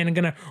Jackson and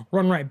going to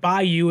run right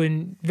by you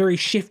and very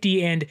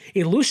shifty and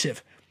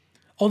elusive.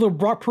 Although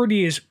Brock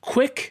Purdy is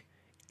quick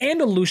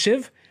and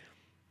elusive,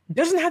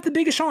 doesn't have the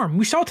biggest arm.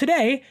 We saw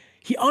today,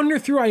 he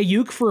underthrew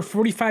Ayuk for a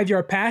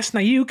 45-yard pass,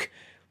 and Ayuk,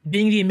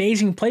 being the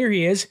amazing player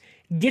he is,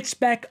 gets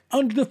back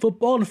under the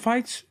football and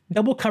fights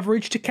double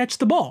coverage to catch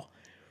the ball.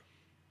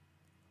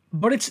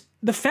 But it's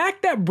the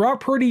fact that Brock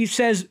Purdy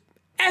says,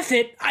 F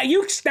it,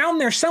 Ayuk's down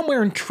there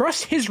somewhere and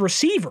trust his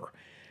receiver.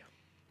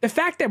 The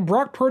fact that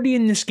Brock Purdy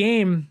in this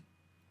game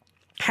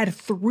had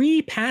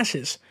 3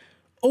 passes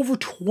over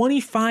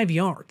 25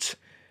 yards.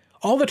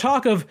 All the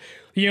talk of,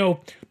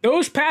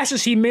 those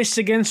passes he missed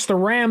against the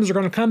Rams are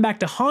going to come back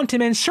to haunt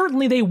him, and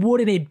certainly they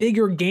would in a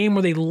bigger game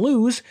where they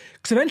lose,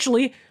 because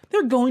eventually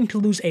they're going to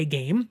lose a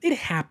game. It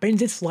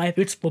happens. It's life.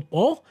 It's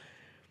football.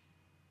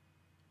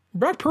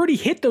 Brock Purdy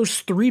hit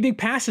those 3 big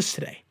passes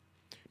today.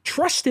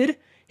 Trusted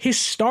his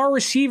star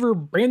receiver,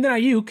 Brandon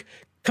Ayuk,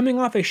 coming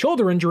off a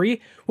shoulder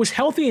injury, was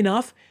healthy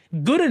enough,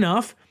 good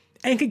enough,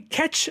 and could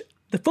catch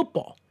the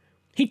football.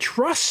 He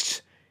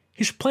trusts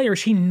his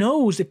players. He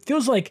knows it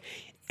feels like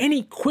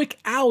any quick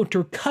out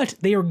or cut,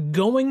 they are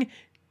going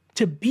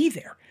to be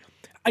there.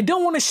 I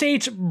don't want to say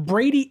it's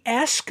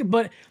Brady-esque,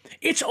 but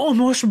it's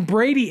almost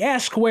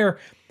Brady-esque where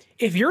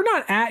if you're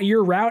not at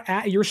your route,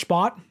 at your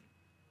spot,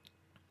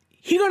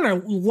 he's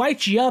going to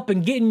light you up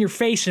and get in your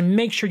face and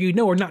make sure you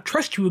know or not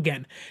trust you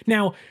again.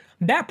 Now,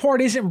 that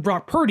part isn't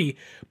Brock Purdy,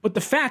 but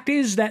the fact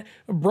is that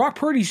Brock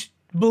Purdy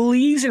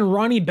believes in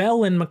Ronnie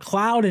Bell and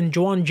McLeod and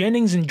Juwan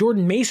Jennings and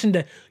Jordan Mason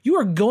that you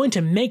are going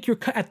to make your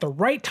cut at the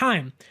right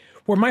time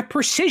where my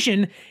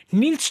precision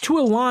needs to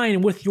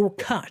align with your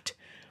cut.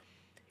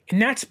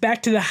 And that's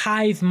back to the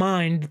hive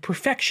mind,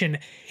 perfection.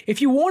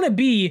 If you want to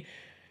be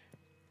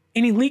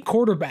an elite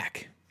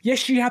quarterback,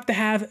 yes, you have to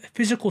have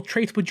physical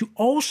traits, but you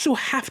also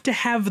have to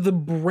have the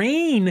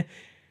brain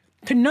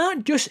to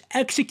not just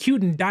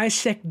execute and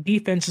dissect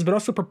defenses, but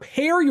also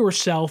prepare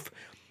yourself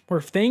where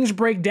if things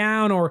break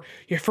down or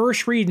your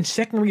first read and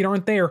second read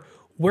aren't there,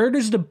 where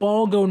does the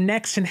ball go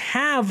next? And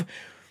have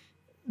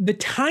the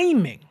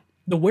timing,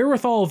 the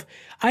wherewithal of,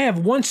 I have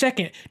 1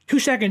 second, 2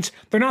 seconds,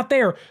 they're not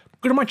there.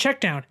 Go to my check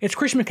down. It's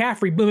Christian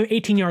McCaffrey, boom,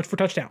 18 yards for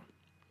touchdown.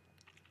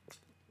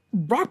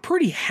 Brock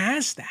Purdy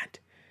has that.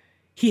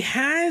 He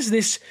has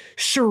this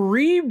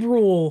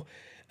cerebral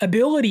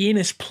ability in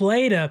his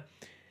play to,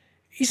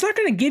 he's not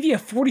going to give you a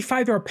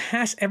 45-yard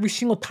pass every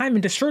single time,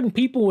 and to certain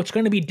people it's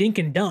going to be dink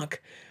and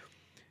dunk.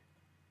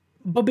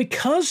 But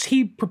because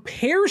he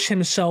prepares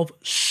himself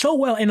so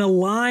well and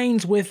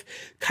aligns with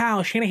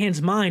Kyle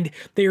Shanahan's mind,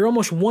 they are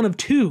almost one of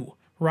two,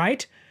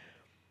 right?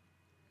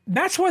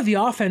 That's why the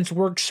offense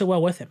works so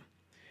well with him.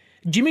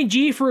 Jimmy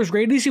G, for as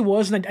great as he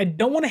was, and I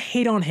don't want to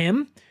hate on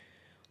him,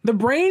 the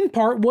brain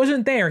part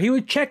wasn't there. He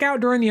would check out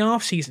during the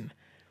offseason,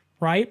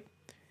 right?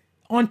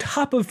 On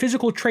top of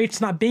physical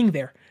traits not being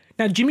there.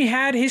 Now, Jimmy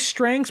had his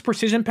strengths,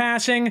 precision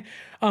passing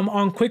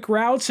on quick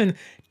routes, and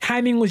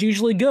timing was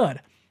usually good.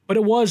 But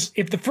it was,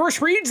 if the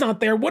first read's not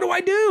there, what do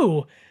I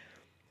do?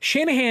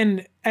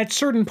 Shanahan, at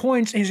certain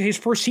points, his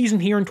first season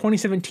here in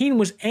 2017,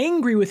 was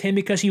angry with him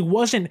because he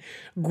wasn't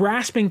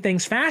grasping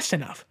things fast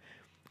enough.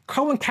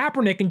 Colin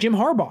Kaepernick and Jim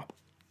Harbaugh.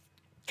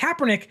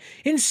 Kaepernick,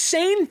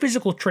 insane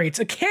physical traits,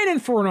 a cannon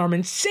for an arm,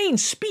 insane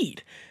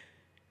speed.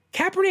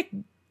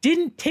 Kaepernick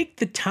didn't take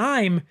the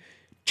time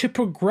to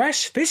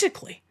progress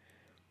physically.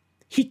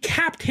 He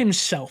capped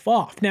himself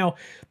off. Now,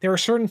 there are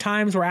certain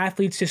times where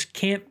athletes just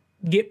can't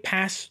get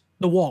past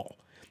the wall.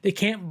 They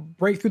can't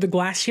break through the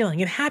glass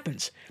ceiling. It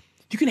happens.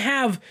 You can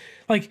have,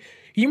 you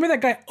remember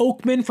that guy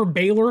Oakman for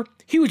Baylor?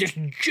 He was just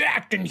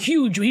jacked and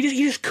huge.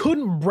 He just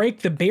couldn't break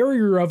the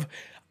barrier of,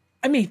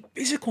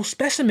 physical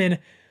specimen,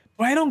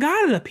 but I don't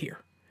got it up here.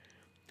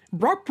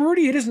 Brock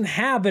Purdy, he doesn't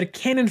have a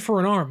cannon for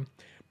an arm,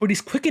 but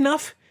he's quick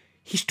enough,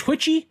 he's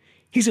twitchy,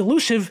 he's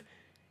elusive,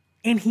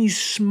 and he's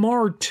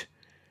smart.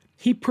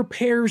 He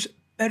prepares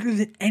better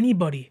than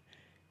anybody.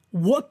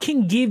 What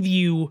can give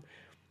you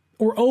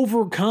or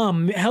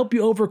help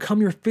you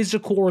overcome your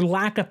physical or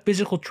lack of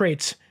physical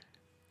traits?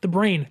 The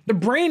brain. The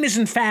brain is,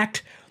 in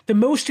fact, the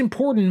most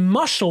important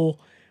muscle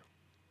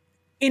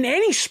in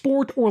any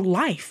sport or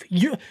life.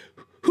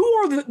 Who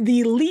are the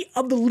elite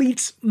of the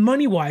elites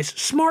money-wise?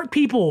 Smart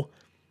people.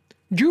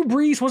 Drew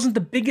Brees wasn't the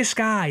biggest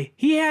guy.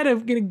 He had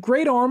a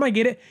great arm, I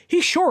get it.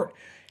 He's short.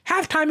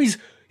 Halftime, he's,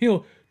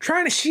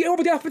 trying to see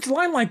over the offensive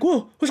line like,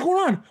 whoa, what's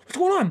going on? What's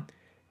going on?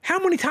 How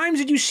many times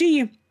did you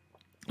see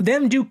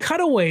them do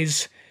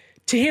cutaways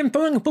to him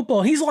throwing a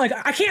football? He's like,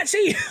 I can't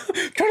see.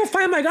 Trying to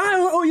find my guy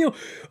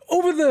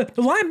over the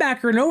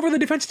linebacker and over the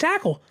defensive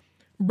tackle.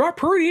 Brock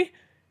Purdy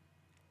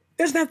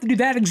doesn't have to do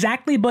that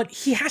exactly, but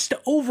he has to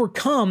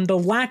overcome the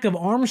lack of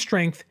arm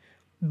strength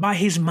by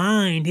his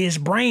mind, his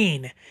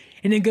brain.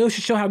 And it goes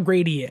to show how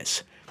great he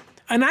is.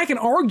 And I can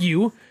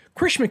argue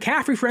Christian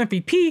McCaffrey for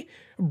MVP,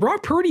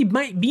 Brock Purdy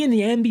might be in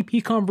the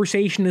MVP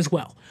conversation as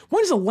well.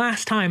 When's the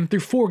last time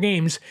through 4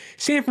 games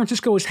San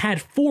Francisco has had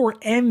 2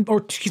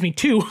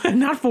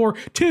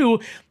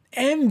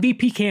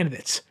 MVP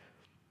candidates?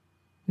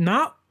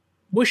 Not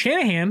with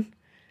Shanahan.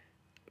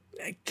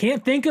 I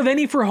can't think of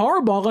any for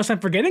Harbaugh unless I'm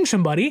forgetting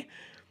somebody.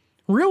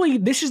 Really,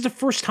 this is the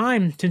first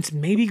time since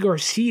maybe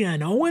Garcia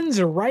and Owens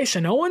or Rice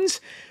and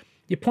Owens,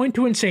 you point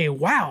to and say,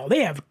 wow,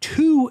 they have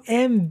 2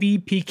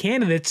 MVP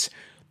candidates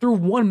through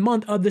 1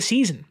 month of the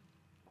season.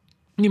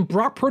 I mean,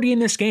 Brock Purdy in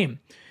this game.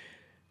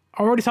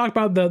 I already talked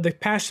about the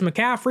pass to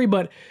McCaffrey,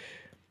 but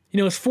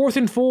it's 4th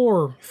and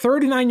 4,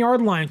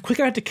 39-yard line, quick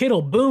out to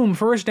Kittle, boom,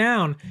 first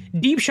down.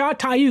 Deep shot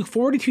to Ayuk,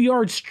 42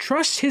 yards,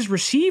 trusts his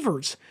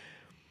receivers.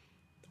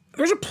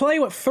 There's a play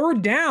with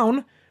 3rd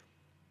down,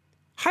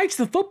 hikes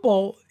the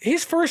football,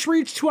 his first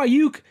reach to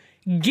Ayuk,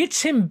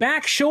 gets him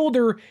back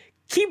shoulder,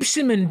 keeps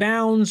him in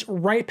bounds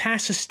right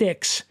past the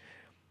sticks.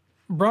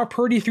 Brock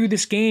Purdy through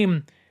this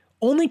game,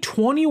 only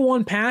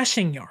 21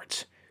 passing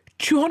yards,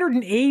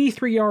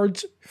 283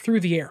 yards through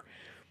the air.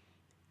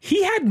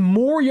 He had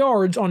more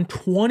yards on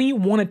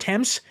 21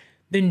 attempts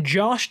than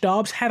Josh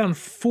Dobbs had on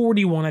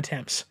 41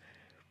 attempts.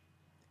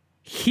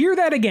 Hear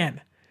that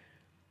again.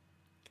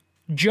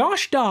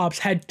 Josh Dobbs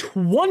had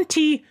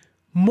 20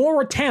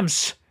 more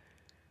attempts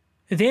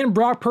than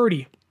Brock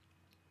Purdy,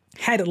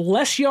 had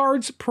less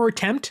yards per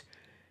attempt,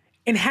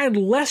 and had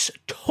less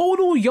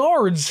total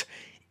yards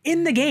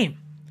in the game.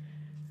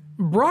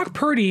 Brock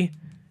Purdy,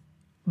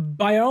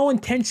 by all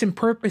intents and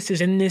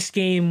purposes in this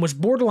game, was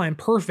borderline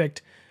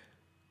perfect,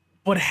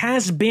 but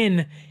has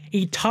been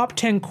a top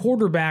 10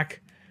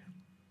 quarterback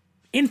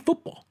in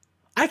football.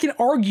 I can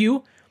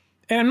argue,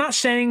 and I'm not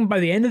saying by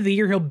the end of the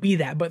year he'll be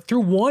that, but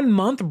through 1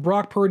 month,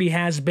 Brock Purdy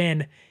has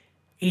been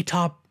a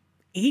top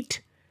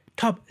 8,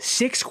 top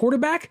 6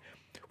 quarterback.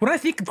 When I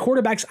think of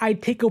quarterbacks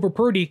I'd take over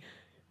Purdy,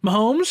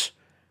 Mahomes,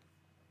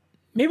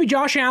 maybe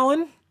Josh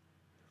Allen,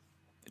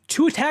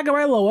 Tua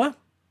Tagovailoa.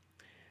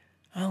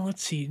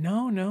 Let's see.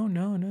 No,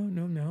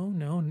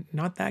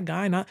 not that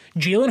guy. Not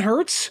Jalen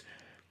Hurts.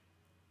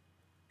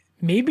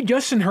 Maybe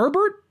Justin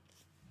Herbert.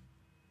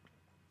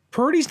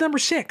 Purdy's number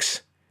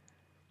 6.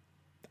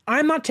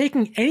 I'm not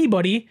taking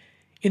anybody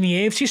in the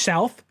AFC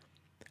South.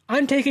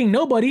 I'm taking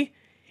nobody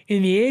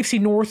in the AFC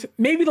North.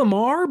 Maybe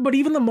Lamar, but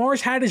even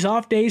Lamar's had his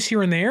off days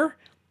here and there.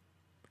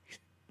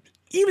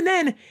 Even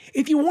then,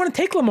 if you want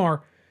to take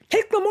Lamar,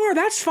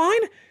 that's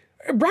fine.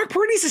 Brock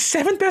Purdy's the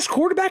 7th best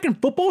quarterback in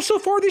football so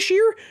far this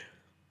year.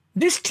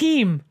 This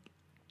team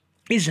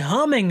is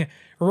humming,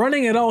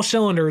 running at all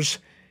cylinders,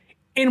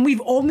 and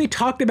we've only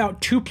talked about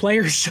 2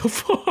 players so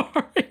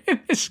far in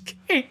this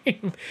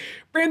game.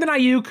 Brandon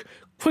Ayuk,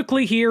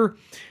 quickly here.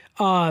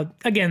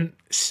 Again,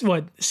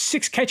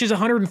 6 catches,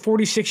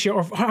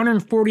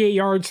 148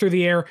 yards through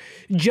the air.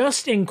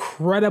 Just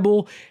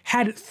incredible.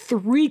 Had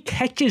 3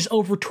 catches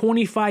over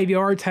 25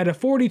 yards. Had a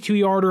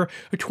 42-yarder,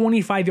 a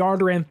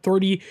 25-yarder, and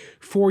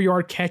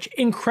 34-yard catch.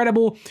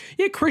 Incredible.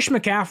 Yet Christian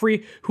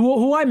McCaffrey,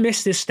 who I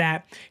missed this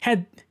stat,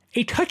 had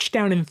a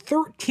touchdown in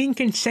 13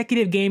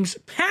 consecutive games,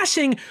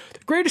 passing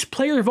the greatest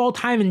player of all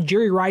time in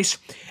Jerry Rice,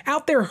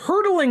 out there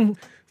hurdling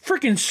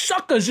freaking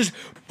suckers, just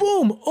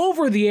boom,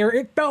 over the air.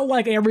 It felt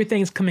like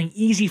everything's coming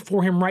easy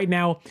for him right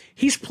now.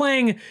 He's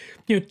playing,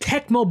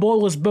 Tecmo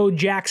Bowl as Bo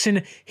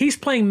Jackson. He's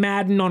playing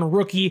Madden on a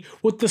rookie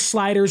with the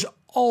sliders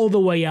all the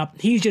way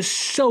up. He's just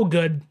so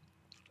good.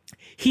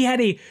 He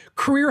had a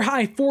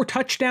career-high 4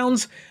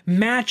 touchdowns,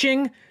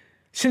 matching,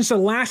 since the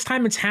last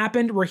time it's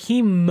happened,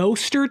 Raheem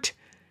Mostert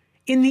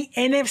in the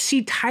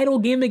NFC title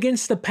game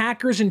against the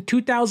Packers in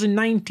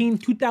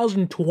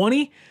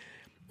 2019-2020. I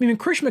mean,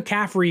 Christian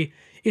McCaffrey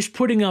is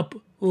putting up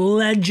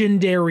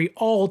legendary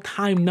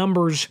all-time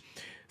numbers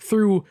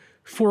through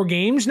 4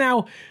 games.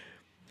 Now,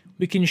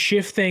 we can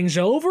shift things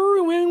over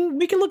and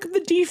we can look at the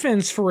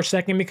defense for a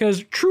second,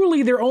 because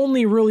truly there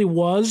only really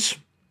was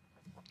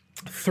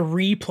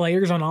 3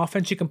 players on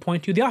offense you can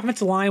point to. The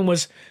offensive line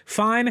was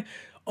fine,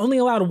 only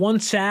allowed 1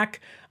 sack.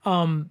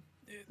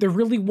 There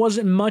really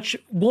wasn't much.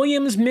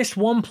 Williams missed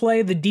 1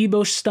 play, the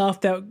Debo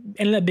stuff that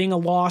ended up being a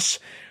loss.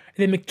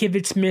 Then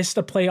McKivitz missed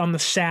a play on the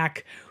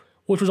sack,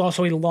 which was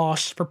also a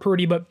loss for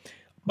Purdy. But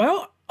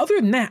other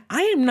than that,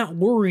 I am not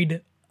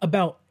worried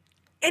about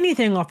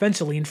anything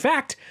offensively. In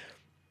fact,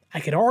 I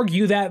could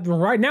argue that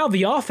right now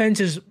the offense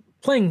is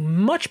playing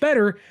much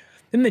better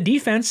than the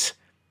defense.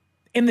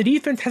 And the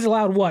defense has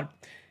allowed what?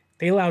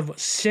 They allowed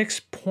 6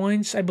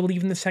 points, I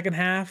believe, in the second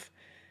half.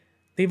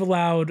 They've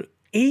allowed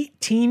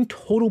 18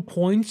 total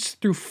points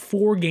through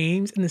 4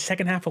 games in the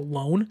second half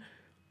alone.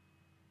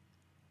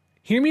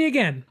 Hear me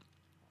again.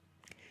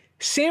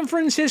 San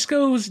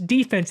Francisco's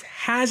defense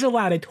has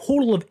allowed a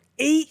total of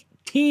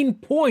 18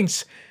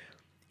 points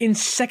in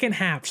second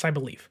halves, I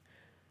believe.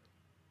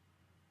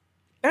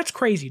 That's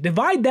crazy.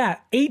 Divide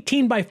that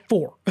 18 by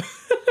 4.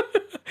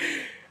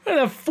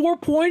 4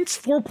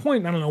 points,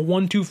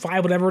 1, 2,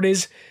 5, whatever it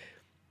is.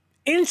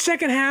 In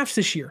second halves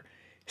this year,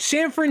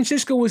 San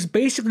Francisco was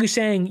basically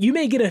saying, you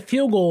may get a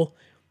field goal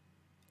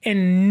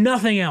and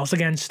nothing else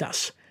against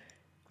us.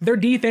 Their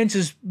defense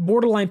is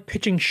borderline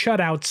pitching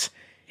shutouts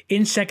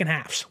in second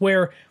halves,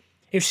 where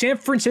if San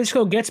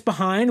Francisco gets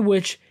behind,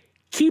 which,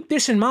 keep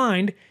this in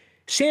mind,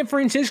 San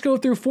Francisco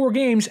through 4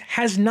 games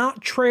has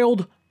not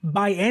trailed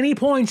by any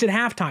points at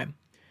halftime.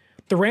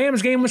 The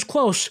Rams game was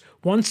close,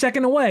 1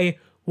 second away.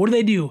 What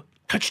do?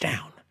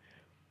 Touchdown.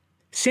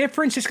 San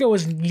Francisco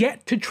has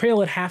yet to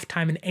trail at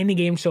halftime in any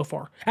game so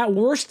far. At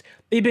worst,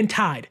 they've been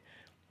tied.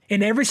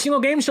 In every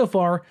single game so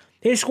far,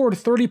 they scored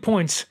 30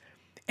 points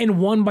and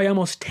won by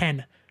almost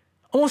 10.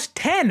 Almost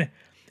 10!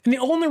 And the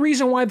only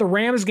reason why the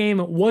Rams game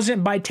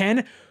wasn't by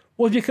 10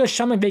 was because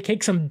Sean McVay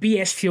kicked some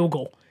BS field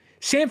goal.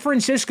 San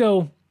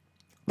Francisco,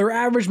 their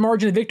average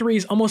margin of victory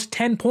is almost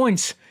 10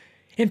 points.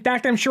 In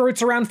fact, I'm sure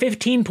it's around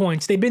 15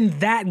 points. They've been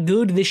that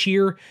good this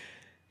year.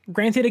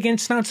 Granted,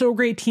 against not so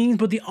great teams,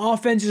 but the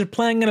offense is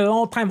playing at an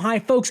all-time high.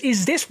 Folks,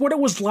 is this what it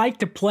was like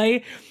to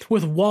play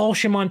with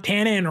Walsh and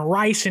Montana and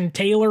Rice and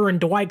Taylor and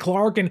Dwight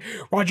Clark and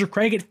Roger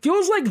Craig? It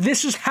feels like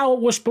this is how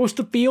it was supposed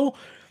to feel.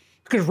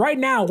 Because right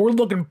now, we're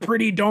looking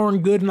pretty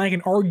darn good, and I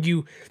can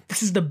argue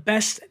this is the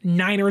best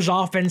Niners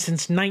offense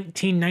since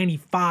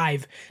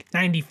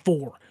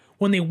 1995-94,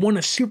 when they won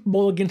a Super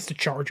Bowl against the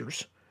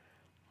Chargers.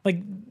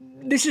 Like,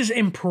 this is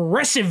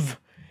impressive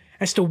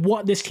as to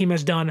what this team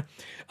has done.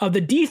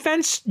 The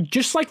defense,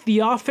 just like the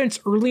offense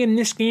early in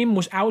this game,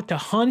 was out to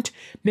hunt,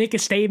 make a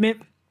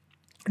statement.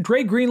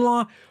 Dre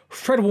Greenlaw,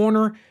 Fred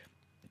Warner,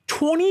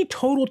 20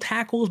 total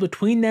tackles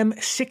between them,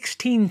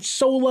 16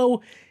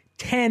 solo,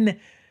 10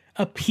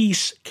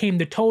 apiece came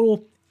the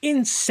total.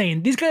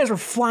 Insane. These guys were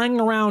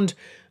flying around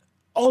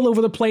all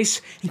over the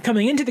place. And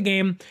coming into the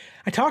game,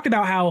 I talked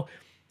about how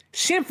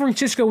San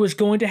Francisco was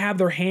going to have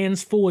their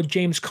hands full with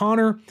James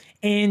Conner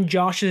and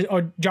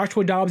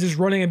Joshua Dobbs'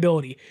 running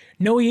ability.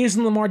 No, he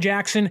isn't Lamar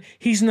Jackson.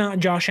 He's not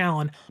Josh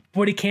Allen.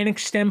 But he can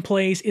extend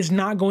plays, is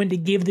not going to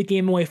give the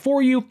game away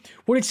for you.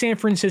 What did San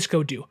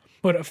Francisco do?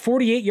 But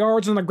 48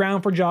 yards on the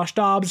ground for Josh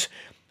Dobbs.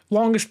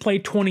 Longest play,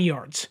 20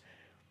 yards.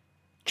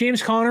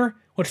 James Conner,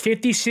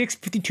 56,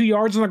 52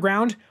 yards on the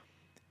ground?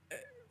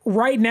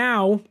 Right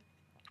now,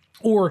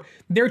 or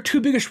their two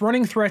biggest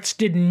running threats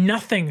did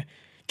nothing.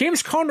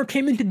 James Conner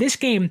came into this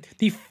game,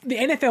 the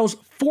NFL's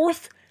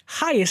fourth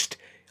highest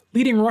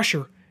leading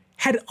rusher,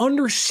 had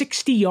under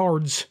 60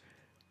 yards.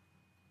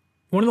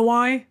 Want to know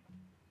why?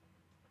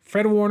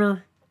 Fred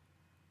Warner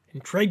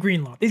and Trey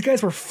Greenlaw. These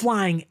guys were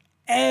flying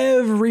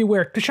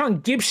everywhere.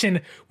 Deshaun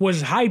Gibson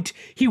was hyped.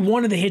 He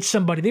wanted to hit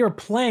somebody. They were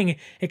playing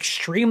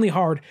extremely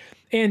hard.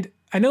 And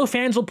I know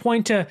fans will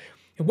point to,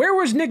 where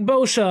was Nick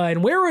Bosa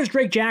and where was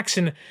Drake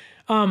Jackson?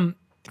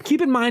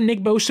 Keep in mind,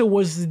 Nick Bosa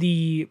was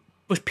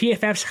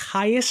PFF's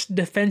highest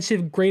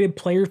defensive graded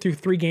player through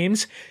 3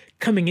 games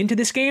coming into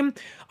this game.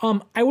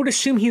 I would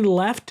assume he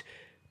left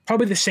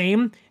probably the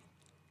same.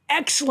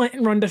 Excellent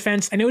in run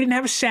defense. I know he didn't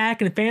have a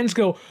sack, and fans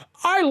go,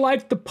 I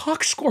like the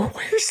puck score.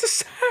 Where's the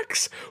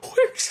sacks?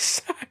 Where's the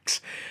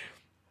sacks?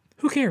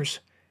 Who cares?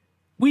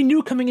 We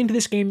knew coming into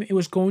this game it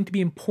was going to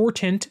be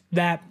important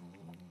that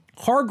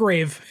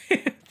Hargrave,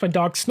 my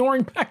dog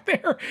snoring back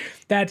there,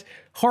 that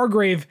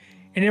Hargrave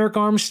and Eric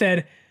Armstead,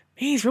 man,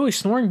 he's really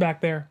snoring back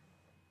there.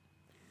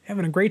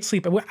 Having a great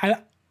sleep.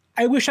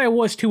 I wish I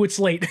was too, it's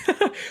late.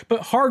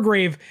 But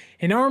Hargrave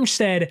and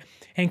Armstead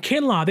and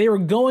Kinlaw, they were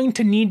going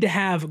to need to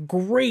have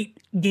great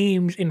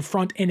games in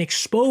front and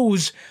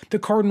expose the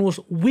Cardinals'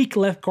 weak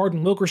left guard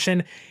in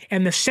Wilkerson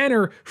and the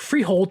center,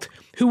 Freeholt,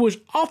 who was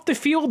off the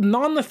field and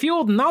on the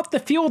field, not the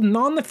field and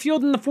on the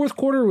field in the fourth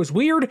quarter. It was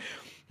weird.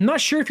 Not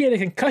sure if he had a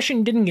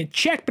concussion, didn't get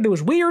checked, but it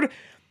was weird.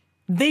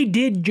 They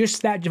did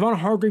just that. Javon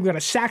Hargrave got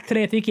a sack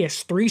today. I think he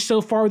has 3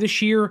 so far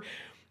this year.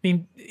 I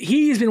mean,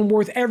 he's been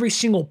worth every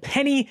single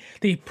penny.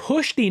 They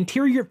pushed the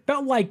interior. It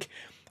felt like,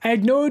 I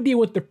had no idea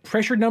what the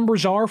pressure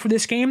numbers are for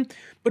this game,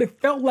 but it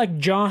felt like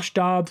Josh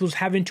Dobbs was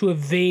having to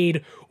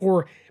evade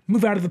or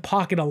move out of the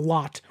pocket a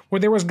lot, where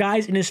there was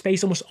guys in his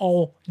face almost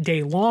all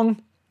day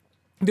long.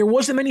 There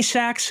wasn't many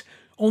sacks,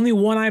 only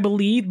one, I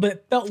believe, but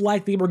it felt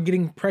like they were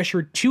getting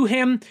pressure to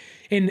him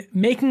and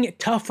making it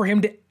tough for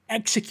him to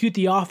execute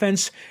the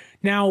offense.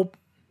 Now,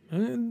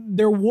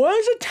 there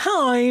was a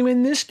time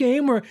in this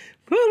game where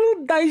a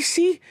little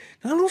dicey,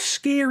 a little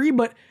scary,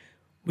 but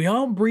we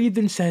all breathed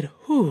and said,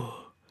 whew,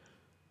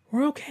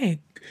 we're okay.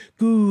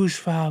 Goose,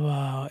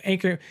 Faba,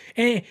 anchor,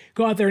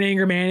 go out there and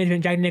anger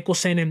management, Jack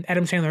Nicholson and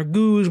Adam Sandler,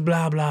 goose,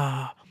 blah,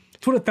 blah.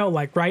 That's what it felt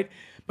like, right?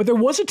 But there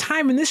was a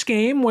time in this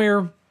game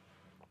where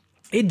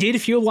it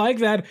did feel like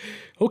that,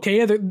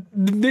 okay,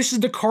 this is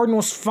the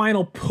Cardinals'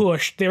 final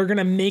push. They're going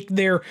to make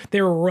their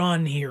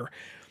run here.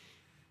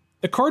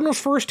 The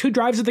Cardinals' first 2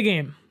 drives of the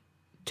game,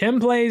 10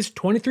 plays,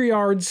 23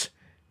 yards,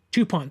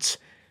 2 punts.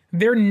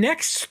 Their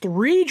next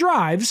 3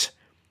 drives,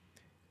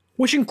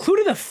 which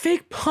included a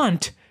fake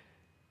punt,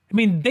 I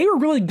mean, they were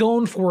really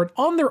going for it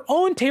on their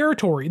own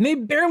territory, and they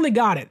barely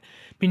got it.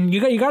 I mean,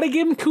 you got to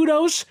give them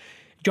kudos.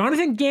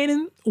 Jonathan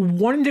Gannon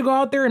wanted to go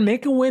out there and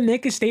make a win,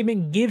 make a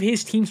statement, give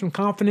his team some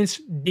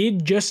confidence,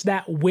 did just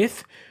that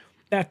with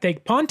that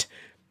fake punt.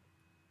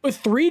 With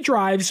 3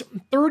 drives,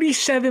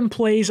 37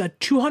 plays,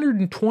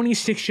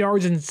 226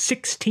 yards, and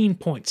 16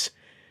 points.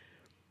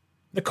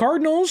 The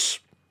Cardinals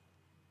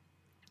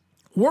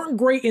weren't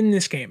great in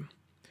this game,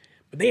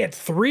 but they had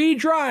 3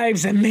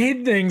 drives that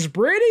made things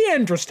pretty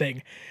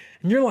interesting.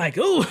 And you're like,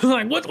 ooh,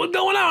 like what's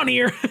going on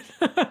here?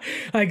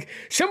 Like,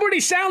 somebody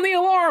sound the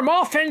alarm.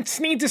 Offense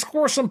needs to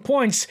score some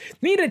points.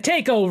 Need a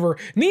takeover.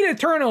 Need a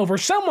turnover.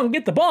 Someone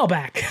get the ball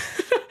back.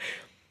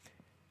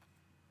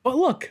 But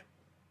look,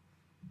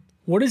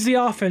 what does the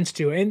offense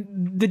do?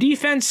 And the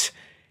defense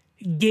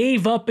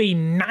gave up a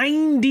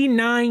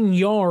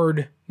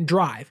 99-yard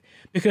drive.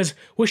 because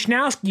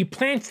Wisnowski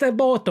plants that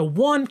ball at the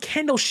 1.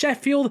 Kendall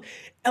Sheffield,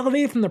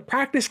 elevated from the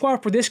practice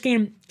squad for this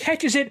game,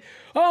 catches it,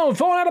 falling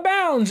out of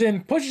bounds,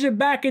 and pushes it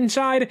back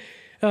inside.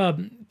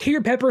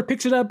 Taylor Pepper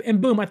picks it up,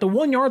 and boom, at the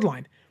 1-yard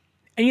line.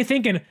 And you're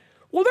thinking,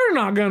 well, they're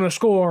not going to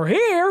score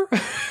here.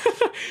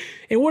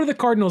 And what do the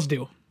Cardinals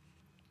do?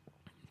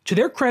 To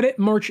their credit,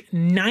 march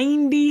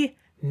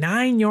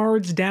 99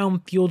 yards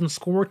downfield and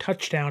score a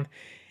touchdown.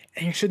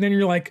 And you're sitting there and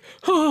you're like,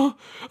 oh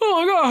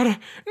my God,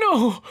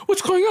 no,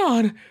 what's going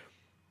on?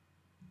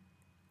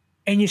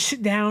 And you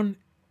sit down,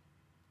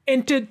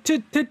 and to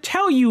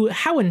tell you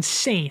how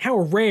insane, how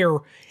rare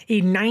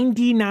a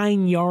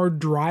 99-yard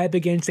drive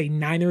against a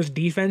Niners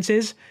defense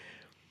is,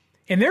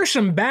 and there's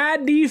some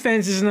bad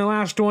defenses in the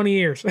last 20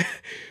 years.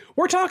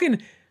 We're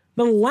talking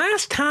the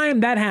last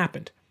time that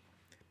happened,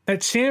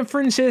 that San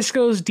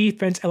Francisco's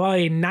defense allowed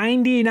a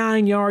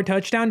 99-yard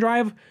touchdown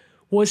drive,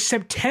 was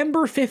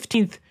September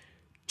 15th,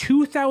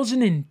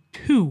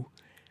 2002,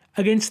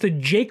 against the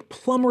Jake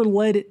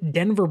Plummer-led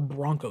Denver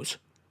Broncos.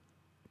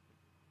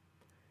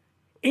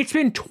 It's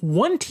been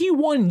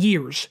 21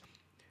 years.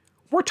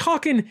 We're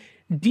talking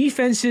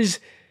defenses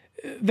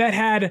that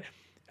had,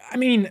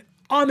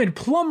 Ahmed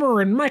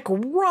Plummer and Mike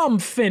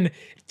Rumph and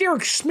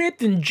Derek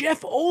Smith and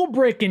Jeff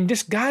Ulbrich, and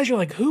just guys you're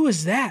like, who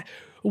is that?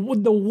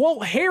 The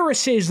Walt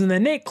Harrises and the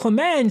Nate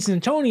Clements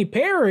and Tony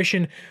Parrish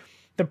and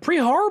the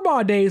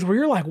pre-Harbaugh days where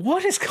you're like,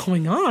 what is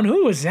going on?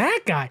 Who is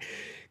that guy?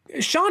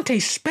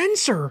 Shante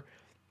Spencer.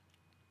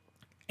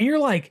 And you're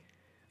like,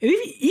 even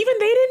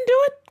they didn't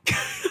do it?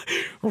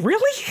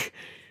 Really?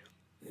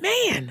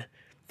 Man,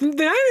 the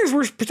Niners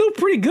were still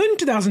pretty good in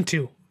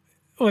 2002.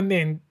 Well,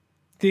 man,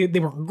 they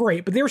weren't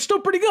great, but they were still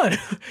pretty good.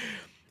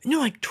 And you're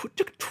like,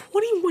 took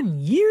 21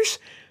 years?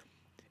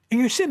 And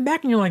you're sitting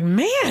back and you're like,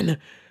 man,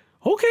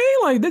 okay,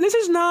 like this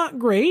is not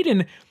great.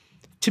 And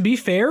to be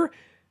fair,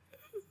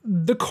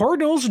 the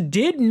Cardinals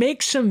did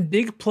make some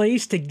big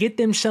plays to get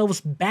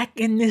themselves back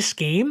in this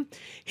game.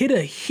 Hit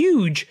a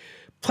huge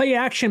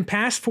play-action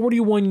pass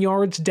 41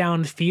 yards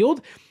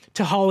downfield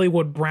to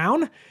Hollywood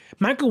Brown.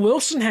 Michael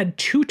Wilson had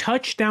 2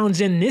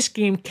 touchdowns in this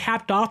game,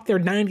 capped off their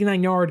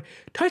 99-yard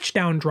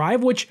touchdown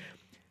drive, which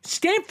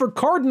Stanford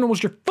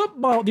Cardinals, your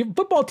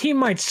football team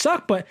might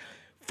suck, but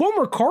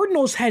former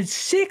Cardinals had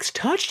 6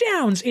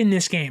 touchdowns in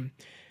this game.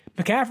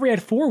 McCaffrey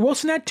had 4,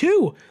 Wilson had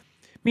 2.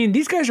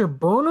 These guys are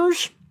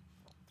burners.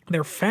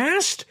 They're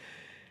fast.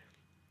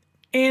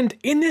 And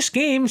in this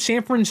game,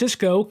 San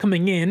Francisco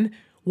coming in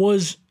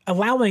was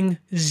allowing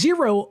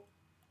 0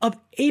 of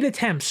 8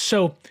 attempts.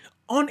 So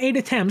on 8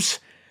 attempts,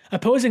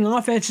 opposing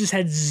offenses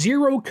had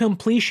 0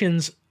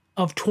 completions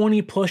of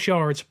 20-plus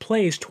yards,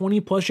 plays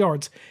 20-plus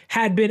yards,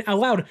 had been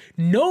allowed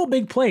no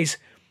big plays.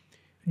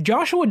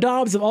 Joshua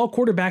Dobbs, of all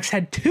quarterbacks,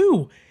 had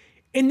 2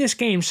 in this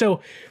game.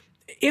 So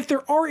if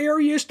there are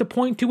areas to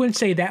point to and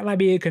say that might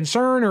be a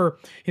concern, or,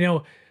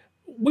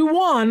 we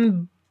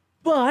won,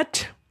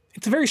 but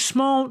it's a very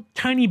small,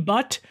 tiny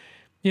but.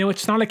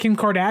 It's not a Kim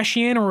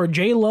Kardashian or a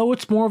J-Lo.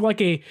 It's more of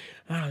like a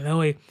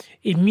Mila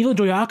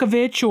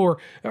Djokovic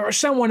or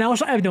someone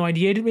else. I have no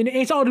idea.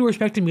 It's all due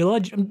respect to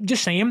Mila. I'm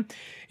just saying.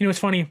 It's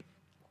funny.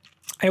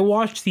 I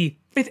watched The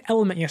Fifth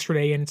Element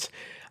yesterday, and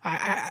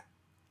I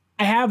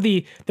have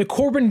the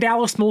Corbin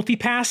Dallas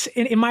multipass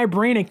in my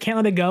brain and can't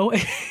let it go.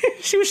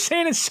 She was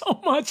saying it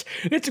so much.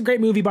 It's a great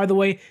movie, by the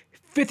way.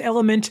 Fifth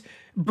Element,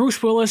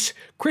 Bruce Willis,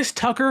 Chris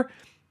Tucker.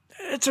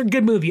 It's a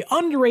good movie.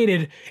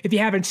 Underrated if you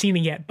haven't seen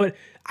it yet. But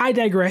I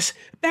digress.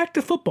 Back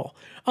to football.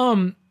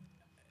 The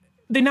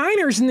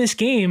Niners in this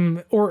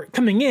game, or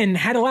coming in,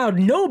 had allowed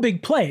no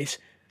big plays.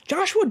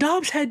 Joshua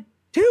Dobbs had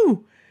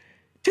 2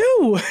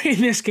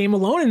 in this game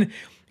alone, and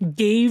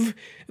gave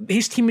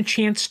his team a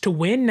chance to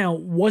win. Now,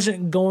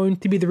 wasn't going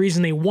to be the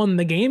reason they won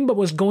the game, but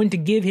was going to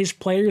give his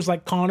players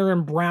like Connor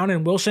and Brown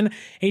and Wilson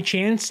a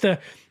chance to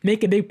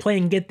make a big play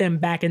and get them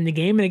back in the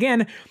game. And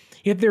again,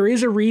 if there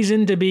is a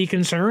reason to be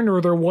concerned,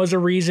 or there was a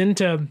reason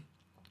to,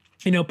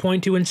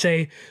 point to and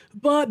say,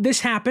 but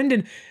this happened,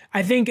 and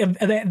I think of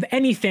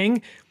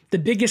anything, the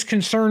biggest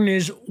concern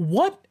is,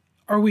 what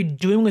are we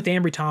doing with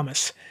Ambry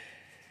Thomas?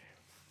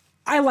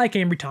 I like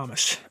Ambry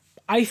Thomas.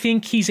 I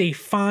think he's a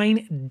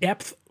fine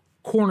depth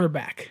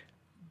cornerback,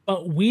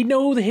 but we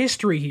know the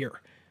history here.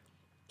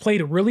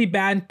 Played really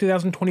bad in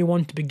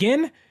 2021 to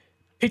begin,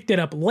 picked it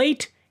up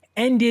late,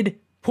 ended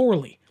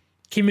poorly.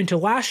 Came into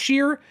last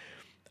year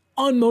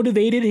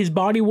unmotivated, his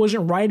body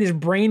wasn't right, his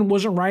brain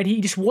wasn't right,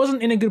 he just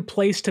wasn't in a good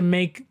place to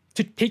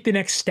take the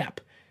next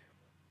step.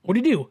 What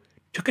did he do?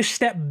 Took a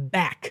step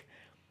back.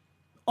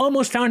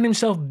 Almost found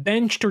himself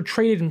benched or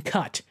traded and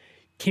cut.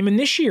 Came in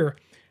this year,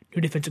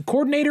 new defensive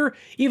coordinator.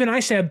 Even I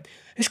said,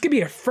 this could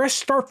be a fresh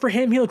start for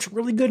him. He looks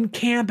really good in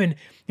camp, and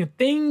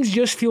things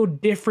just feel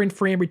different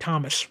for Ambry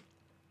Thomas.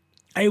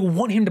 I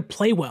want him to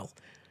play well.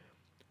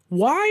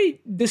 Why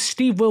does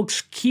Steve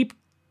Wilkes keep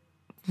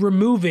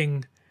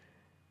removing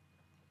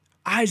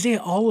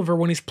Isaiah Oliver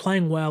when he's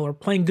playing well or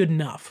playing good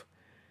enough,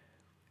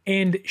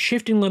 and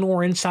shifting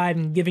Lenore inside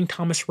and giving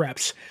Thomas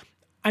reps?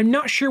 I'm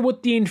not sure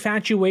what the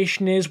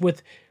infatuation is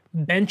with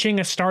benching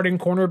a starting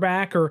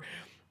cornerback, or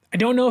I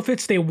don't know if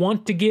it's they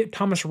want to get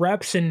Thomas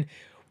reps and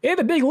they have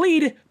a big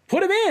lead,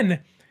 put him in.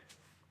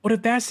 But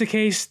if that's the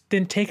case,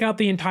 then take out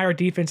the entire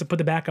defense and put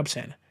the backups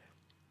in.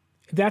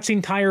 If that's the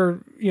entire,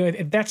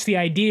 if that's the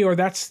idea or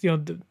that's,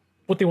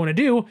 what they want to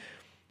do,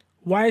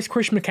 why is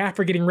Christian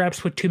McCaffrey getting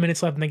reps with 2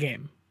 minutes left in the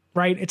game,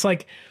 right? It's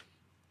like,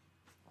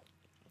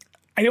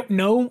 I don't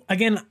know.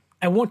 Again,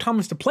 I want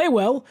Thomas to play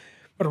well,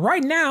 but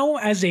right now,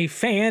 as a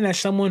fan, as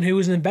someone who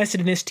is invested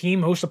in this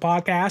team, hosts a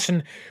podcast,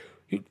 and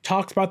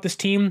talks about this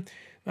team,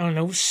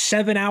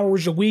 7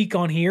 hours a week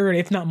on here, and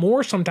if not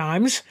more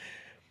sometimes,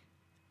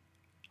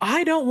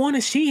 I don't want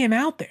to see him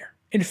out there.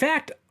 In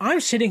fact, I'm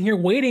sitting here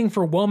waiting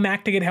for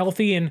Womack to get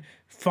healthy in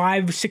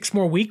 5-6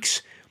 more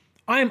weeks.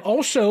 I'm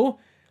also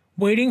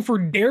waiting for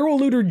Darrell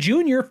Luter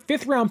Jr.,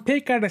 5th-round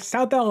pick out of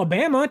South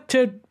Alabama,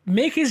 to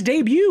make his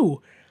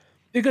debut.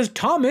 Because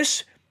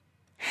Thomas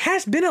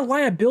has been a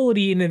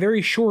liability in a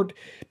very short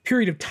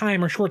period of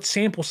time or short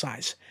sample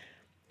size.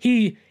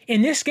 He,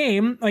 in this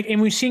game,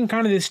 and we've seen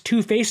kind of this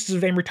two faces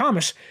of Ambry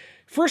Thomas.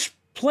 First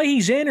play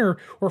he's in or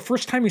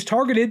first time he's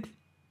targeted,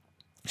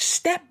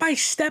 step by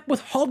step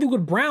with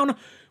Hollywood Brown,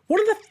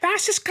 one of the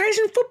fastest guys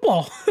in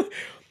football.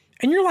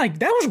 And you're like,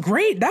 that was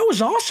great. That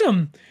was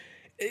awesome.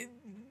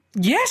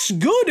 Yes,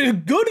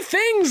 good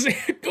things.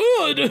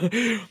 Good.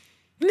 And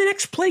the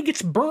next play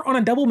gets burnt on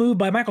a double move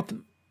by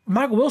Michael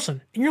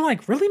Wilson. And you're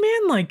like, really,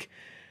 man?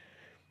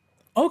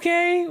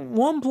 Okay,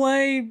 one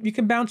play, you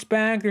can bounce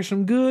back. There's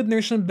some good and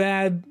there's some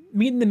bad.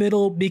 Meet in the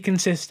middle, be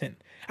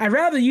consistent. I'd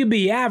rather you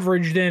be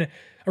average than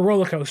a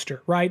roller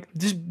coaster, right?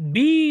 Just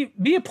be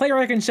a player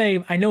I can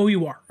say, I know who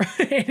you are.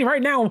 And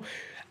right now,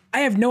 I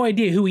have no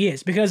idea who he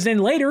is. Because then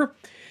later,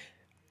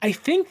 I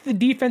think the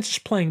defense is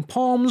playing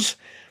palms.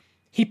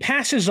 He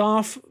passes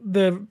off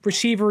the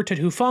receiver to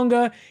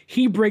Hufanga.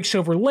 He breaks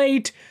over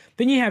late.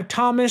 Then you have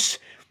Thomas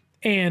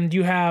and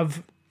you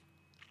have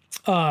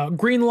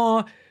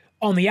Greenlaw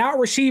on the out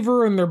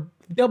receiver, and they're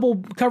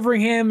double covering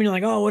him, and you're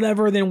like, oh,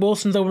 whatever. Then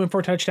Wilson's open for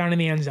a touchdown in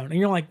the end zone. And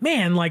you're like,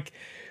 man,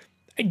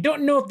 I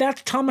don't know if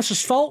that's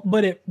Thomas's fault,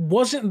 but it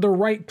wasn't the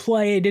right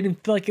play. I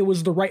didn't feel like it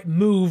was the right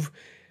move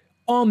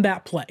on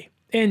that play.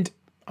 And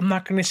I'm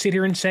not going to sit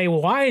here and say,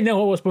 well, I know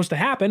what was supposed to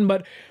happen,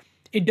 but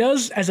it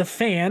does, as a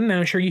fan, and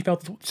I'm sure you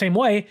felt the same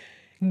way,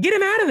 get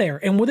him out of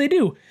there. And what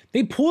do?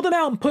 They pulled him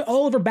out and put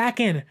Oliver back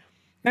in.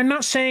 I'm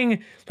not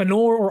saying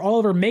Lenore or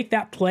Oliver make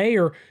that play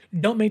or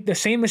don't make the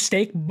same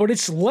mistake, but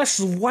it's less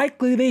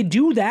likely they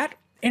do that,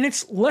 and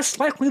it's less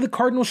likely the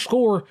Cardinals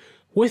score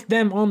with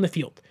them on the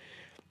field.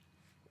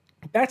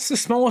 That's the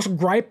smallest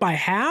gripe I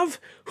have.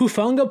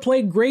 Hufanga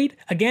played great.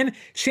 Again,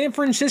 San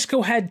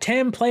Francisco had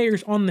 10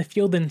 players on the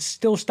field and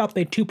still stopped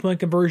a 2-point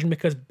conversion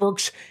because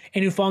Burks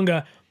and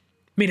Hufanga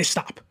made a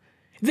stop.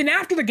 Then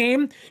after the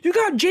game, you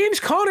got James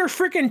Conner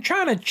freaking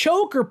trying to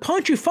choke or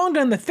punch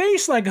Hufanga in the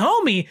face like,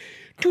 homie,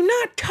 do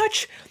not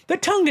touch the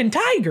Tongan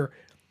tiger.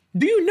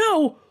 Do you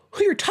know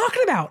who you're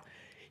talking about?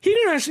 He's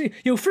gonna,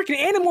 freaking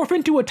anamorph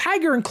into a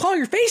tiger and claw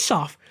your face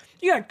off.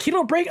 You got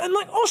Kilo break. And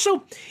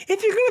also,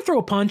 if you're gonna throw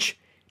a punch,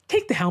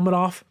 take the helmet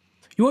off.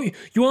 You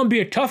want to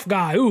be a tough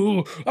guy.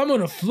 Ooh, I'm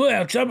gonna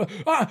flex.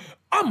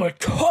 I'm a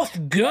tough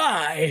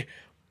guy.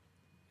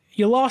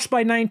 You lost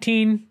by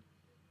 19.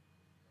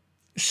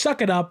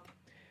 Suck it up.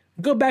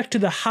 Go back to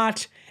the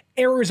hot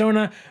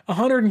Arizona,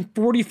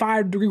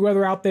 145-degree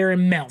weather out there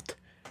and melt.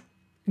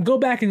 Go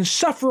back and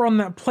suffer on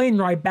that plane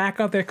ride back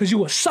out there because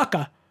you a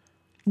sucker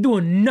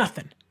doing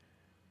nothing.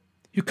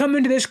 You come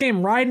into this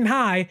game riding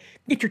high,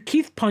 get your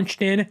teeth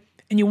punched in,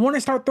 and you want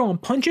to start throwing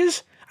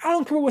punches? I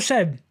don't care what was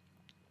said.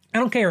 I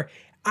don't care.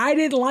 I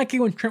didn't like it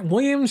when Trent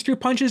Williams threw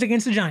punches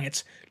against the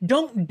Giants.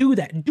 Don't do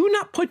that. Do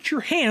not put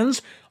your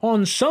hands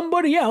on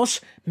somebody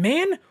else,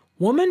 man,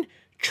 woman,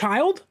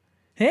 child,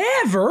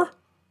 ever.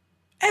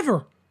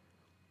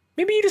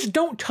 Maybe you just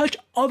don't touch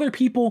other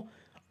people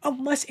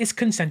unless it's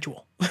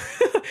consensual.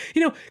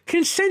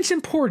 Consent's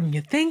important,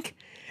 you think?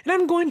 And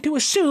I'm going to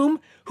assume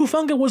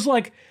Hufanga was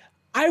like,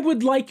 I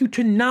would like you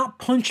to not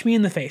punch me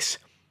in the face.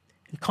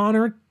 And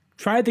Connor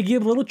tried to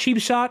give a little cheap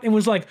shot and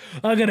was like,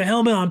 I got a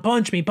helmet on,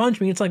 punch me.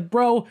 It's like,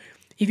 bro,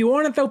 if you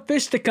want to throw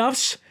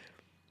fisticuffs,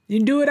 you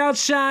do it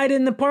outside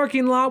in the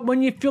parking lot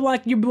when you feel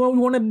like you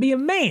want to be a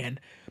man.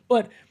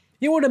 But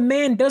you know what a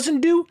man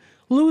doesn't do?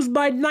 Lose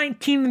by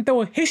 19 and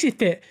throw a hissy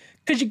fit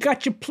because you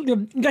got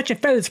your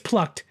feathers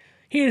plucked.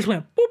 He just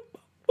went, boop,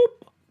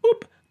 boop,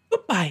 boop,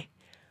 boop, bye.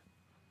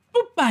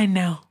 Boop, bye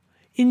now.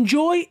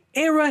 Enjoy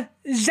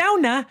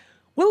Arizona.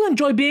 We'll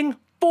enjoy being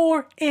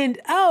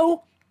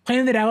 4-0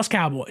 playing the Dallas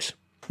Cowboys.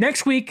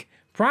 Next week,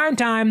 prime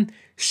time,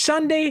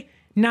 Sunday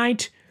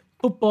night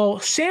football.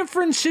 San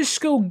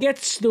Francisco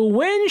gets the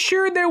win.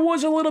 Sure, there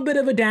was a little bit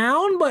of a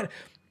down, but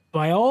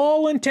by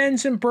all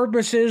intents and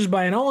purposes,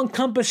 by an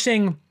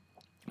all-encompassing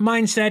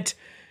mindset,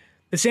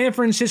 the San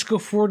Francisco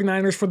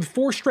 49ers, for the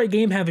fourth straight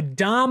game, have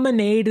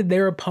dominated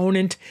their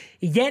opponent,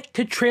 yet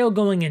to trail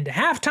going into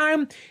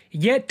halftime,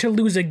 yet to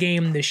lose a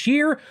game this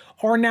year,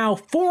 are now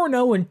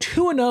 4-0 and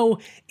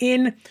 2-0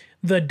 in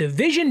the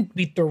division,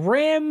 beat the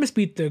Rams,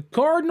 beat the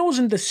Cardinals,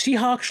 and the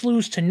Seahawks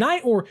lose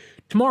tonight or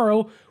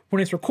tomorrow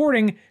when it's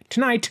recording,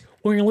 tonight,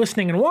 when you're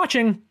listening and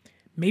watching,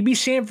 maybe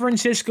San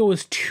Francisco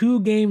is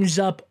 2 games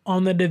up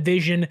on the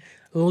division,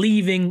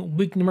 leaving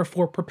week number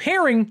 4,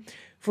 preparing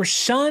for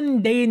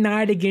Sunday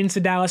night against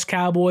the Dallas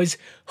Cowboys.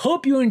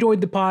 Hope you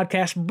enjoyed the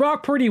podcast.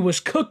 Brock Purdy was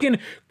cooking.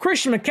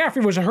 Christian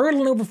McCaffrey was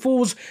hurdling over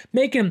fools,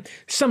 making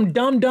some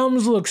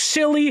dum-dums look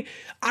silly.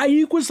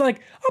 Ayuk was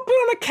like, I'll put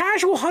on a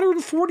casual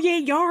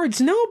 148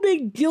 yards. No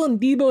big deal. And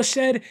Debo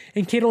said,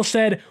 and Kittle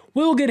said,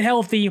 we'll get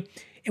healthy,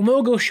 and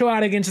we'll go show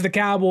out against the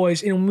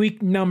Cowboys in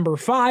week number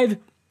 5.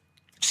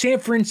 San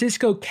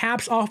Francisco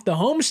caps off the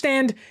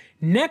homestand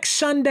next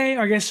Sunday,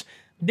 or I guess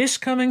this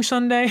coming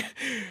Sunday,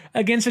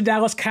 against the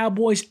Dallas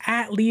Cowboys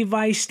at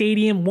Levi's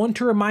Stadium. Want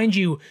to remind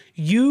you,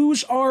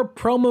 use our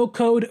promo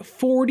code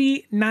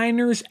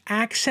 49ers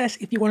Access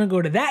if you want to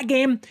go to that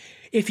game.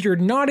 If you're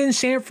not in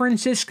San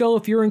Francisco,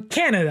 if you're in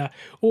Canada,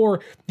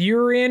 or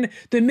you're in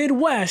the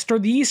Midwest or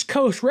the East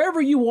Coast,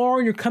 wherever you are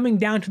and you're coming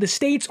down to the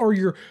States or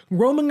you're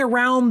roaming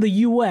around the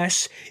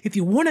U.S., if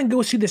you want to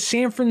go see the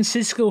San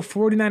Francisco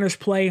 49ers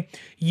play,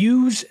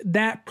 use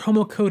that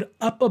promo code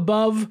up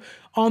above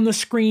on the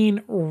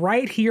screen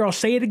right here. I'll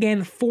say it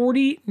again,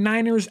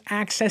 49ers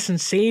Access, and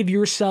save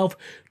yourself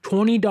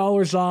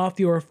 $20 off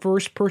your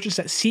first purchase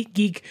at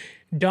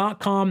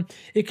SeatGeek.com.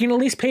 It can at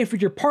least pay for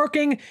your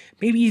parking,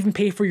 maybe even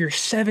pay for your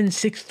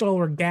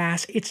 $6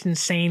 gas. It's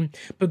insane.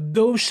 But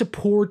go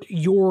support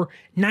your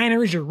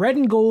Niners, your red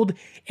and gold,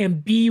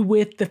 and be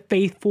with the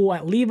faithful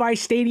at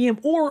Levi's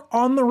Stadium or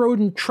on the road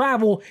and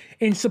travel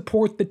and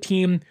support the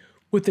team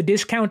with a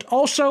discount.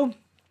 Also,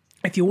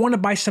 if you want to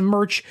buy some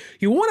merch,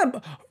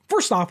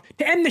 first off,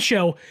 to end the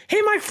show,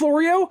 hey, Mike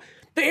Florio,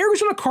 the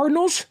Arizona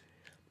Cardinals,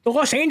 the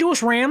Los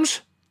Angeles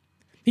Rams,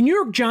 the New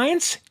York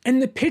Giants,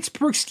 and the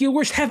Pittsburgh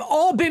Steelers have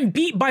all been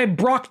beat by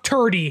Brock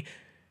Purdy.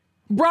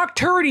 Brock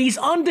Purdy's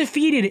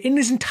undefeated in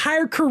his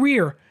entire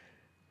career.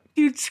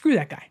 Dude, screw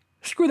that guy.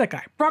 Screw that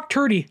guy. Brock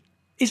Purdy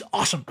is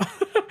awesome.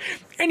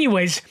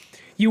 Anyways,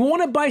 you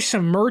want to buy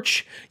some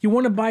merch, you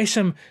want to buy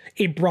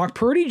a Brock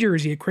Purdy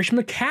jersey, a Christian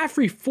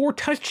McCaffrey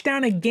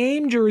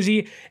 4-touchdown-a-game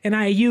jersey, an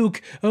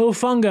Ayuk,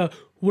 Ofunga,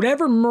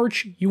 whatever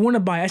merch you want to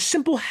buy, a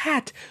simple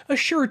hat, a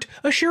shirt,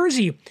 a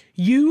jersey,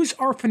 use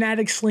our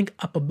Fanatics link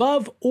up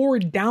above or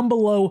down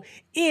below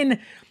in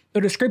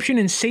the description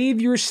and save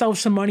yourself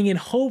some money, and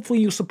hopefully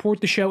you'll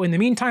support the show. In the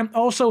meantime,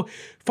 also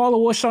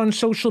follow us on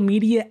social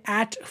media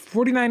at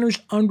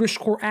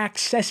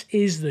 49ers_access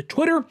is the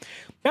Twitter.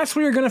 That's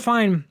where you're going to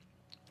find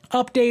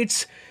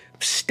updates,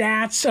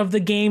 stats of the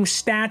game,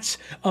 stats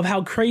of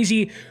how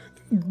crazy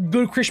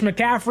good Christian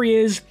McCaffrey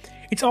is.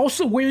 It's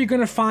also where you're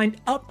going to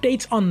find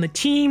updates on the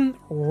team,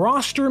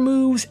 roster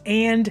moves,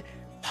 and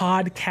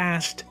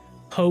podcast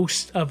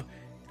posts of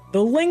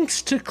the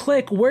links to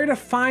click, where to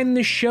find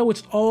the show.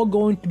 It's all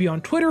going to be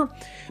on Twitter.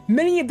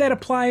 Many of that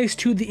applies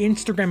to the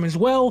Instagram as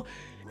well,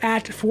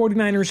 at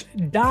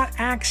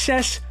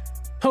 49ers.access.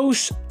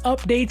 Posts,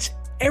 updates,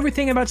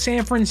 everything about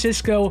San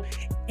Francisco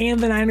and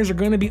the Niners are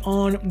going to be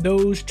on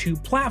those 2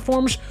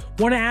 platforms.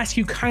 Want to ask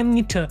you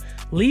kindly to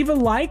leave a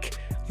like,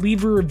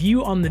 leave a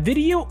review on the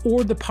video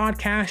or the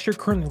podcast you're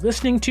currently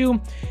listening to.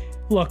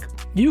 Look,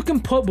 you can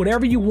put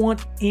whatever you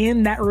want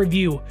in that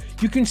review.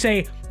 You can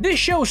say, this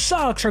show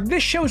sucks, or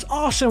this show's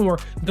awesome, or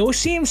go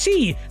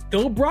CMC,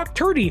 go Brock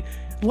Purdy.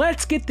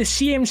 Let's get the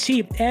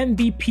CMC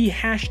MVP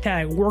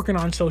hashtag working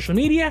on social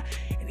media,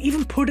 and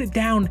even put it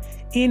down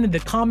in the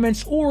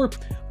comments or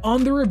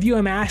on the review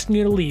I'm asking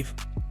you to leave.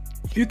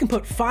 You can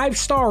put 5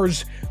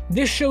 stars,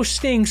 this show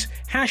stinks,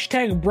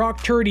 hashtag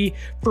Brock Purdy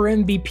for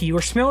MVP,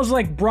 or smells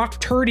like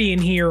Brock Purdy in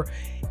here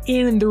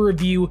in the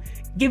review.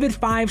 Give it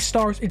 5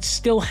 stars. It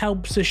still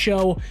helps the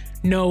show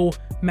no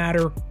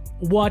matter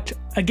what.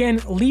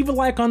 Again, leave a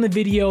like on the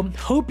video.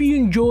 Hope you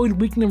enjoyed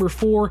week number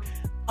 4.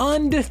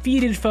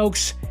 Undefeated,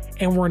 folks,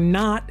 and we're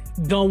not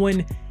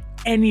going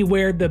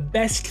anywhere. The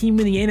best team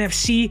in the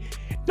NFC,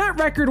 not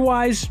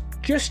record-wise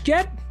just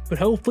yet, but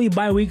hopefully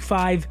by week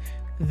 5,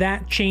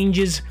 that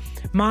changes.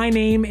 My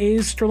name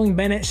is Sterling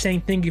Bennett,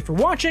 saying thank you for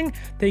watching,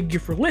 thank you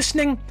for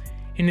listening,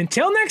 and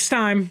until next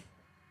time,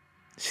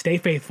 stay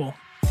faithful.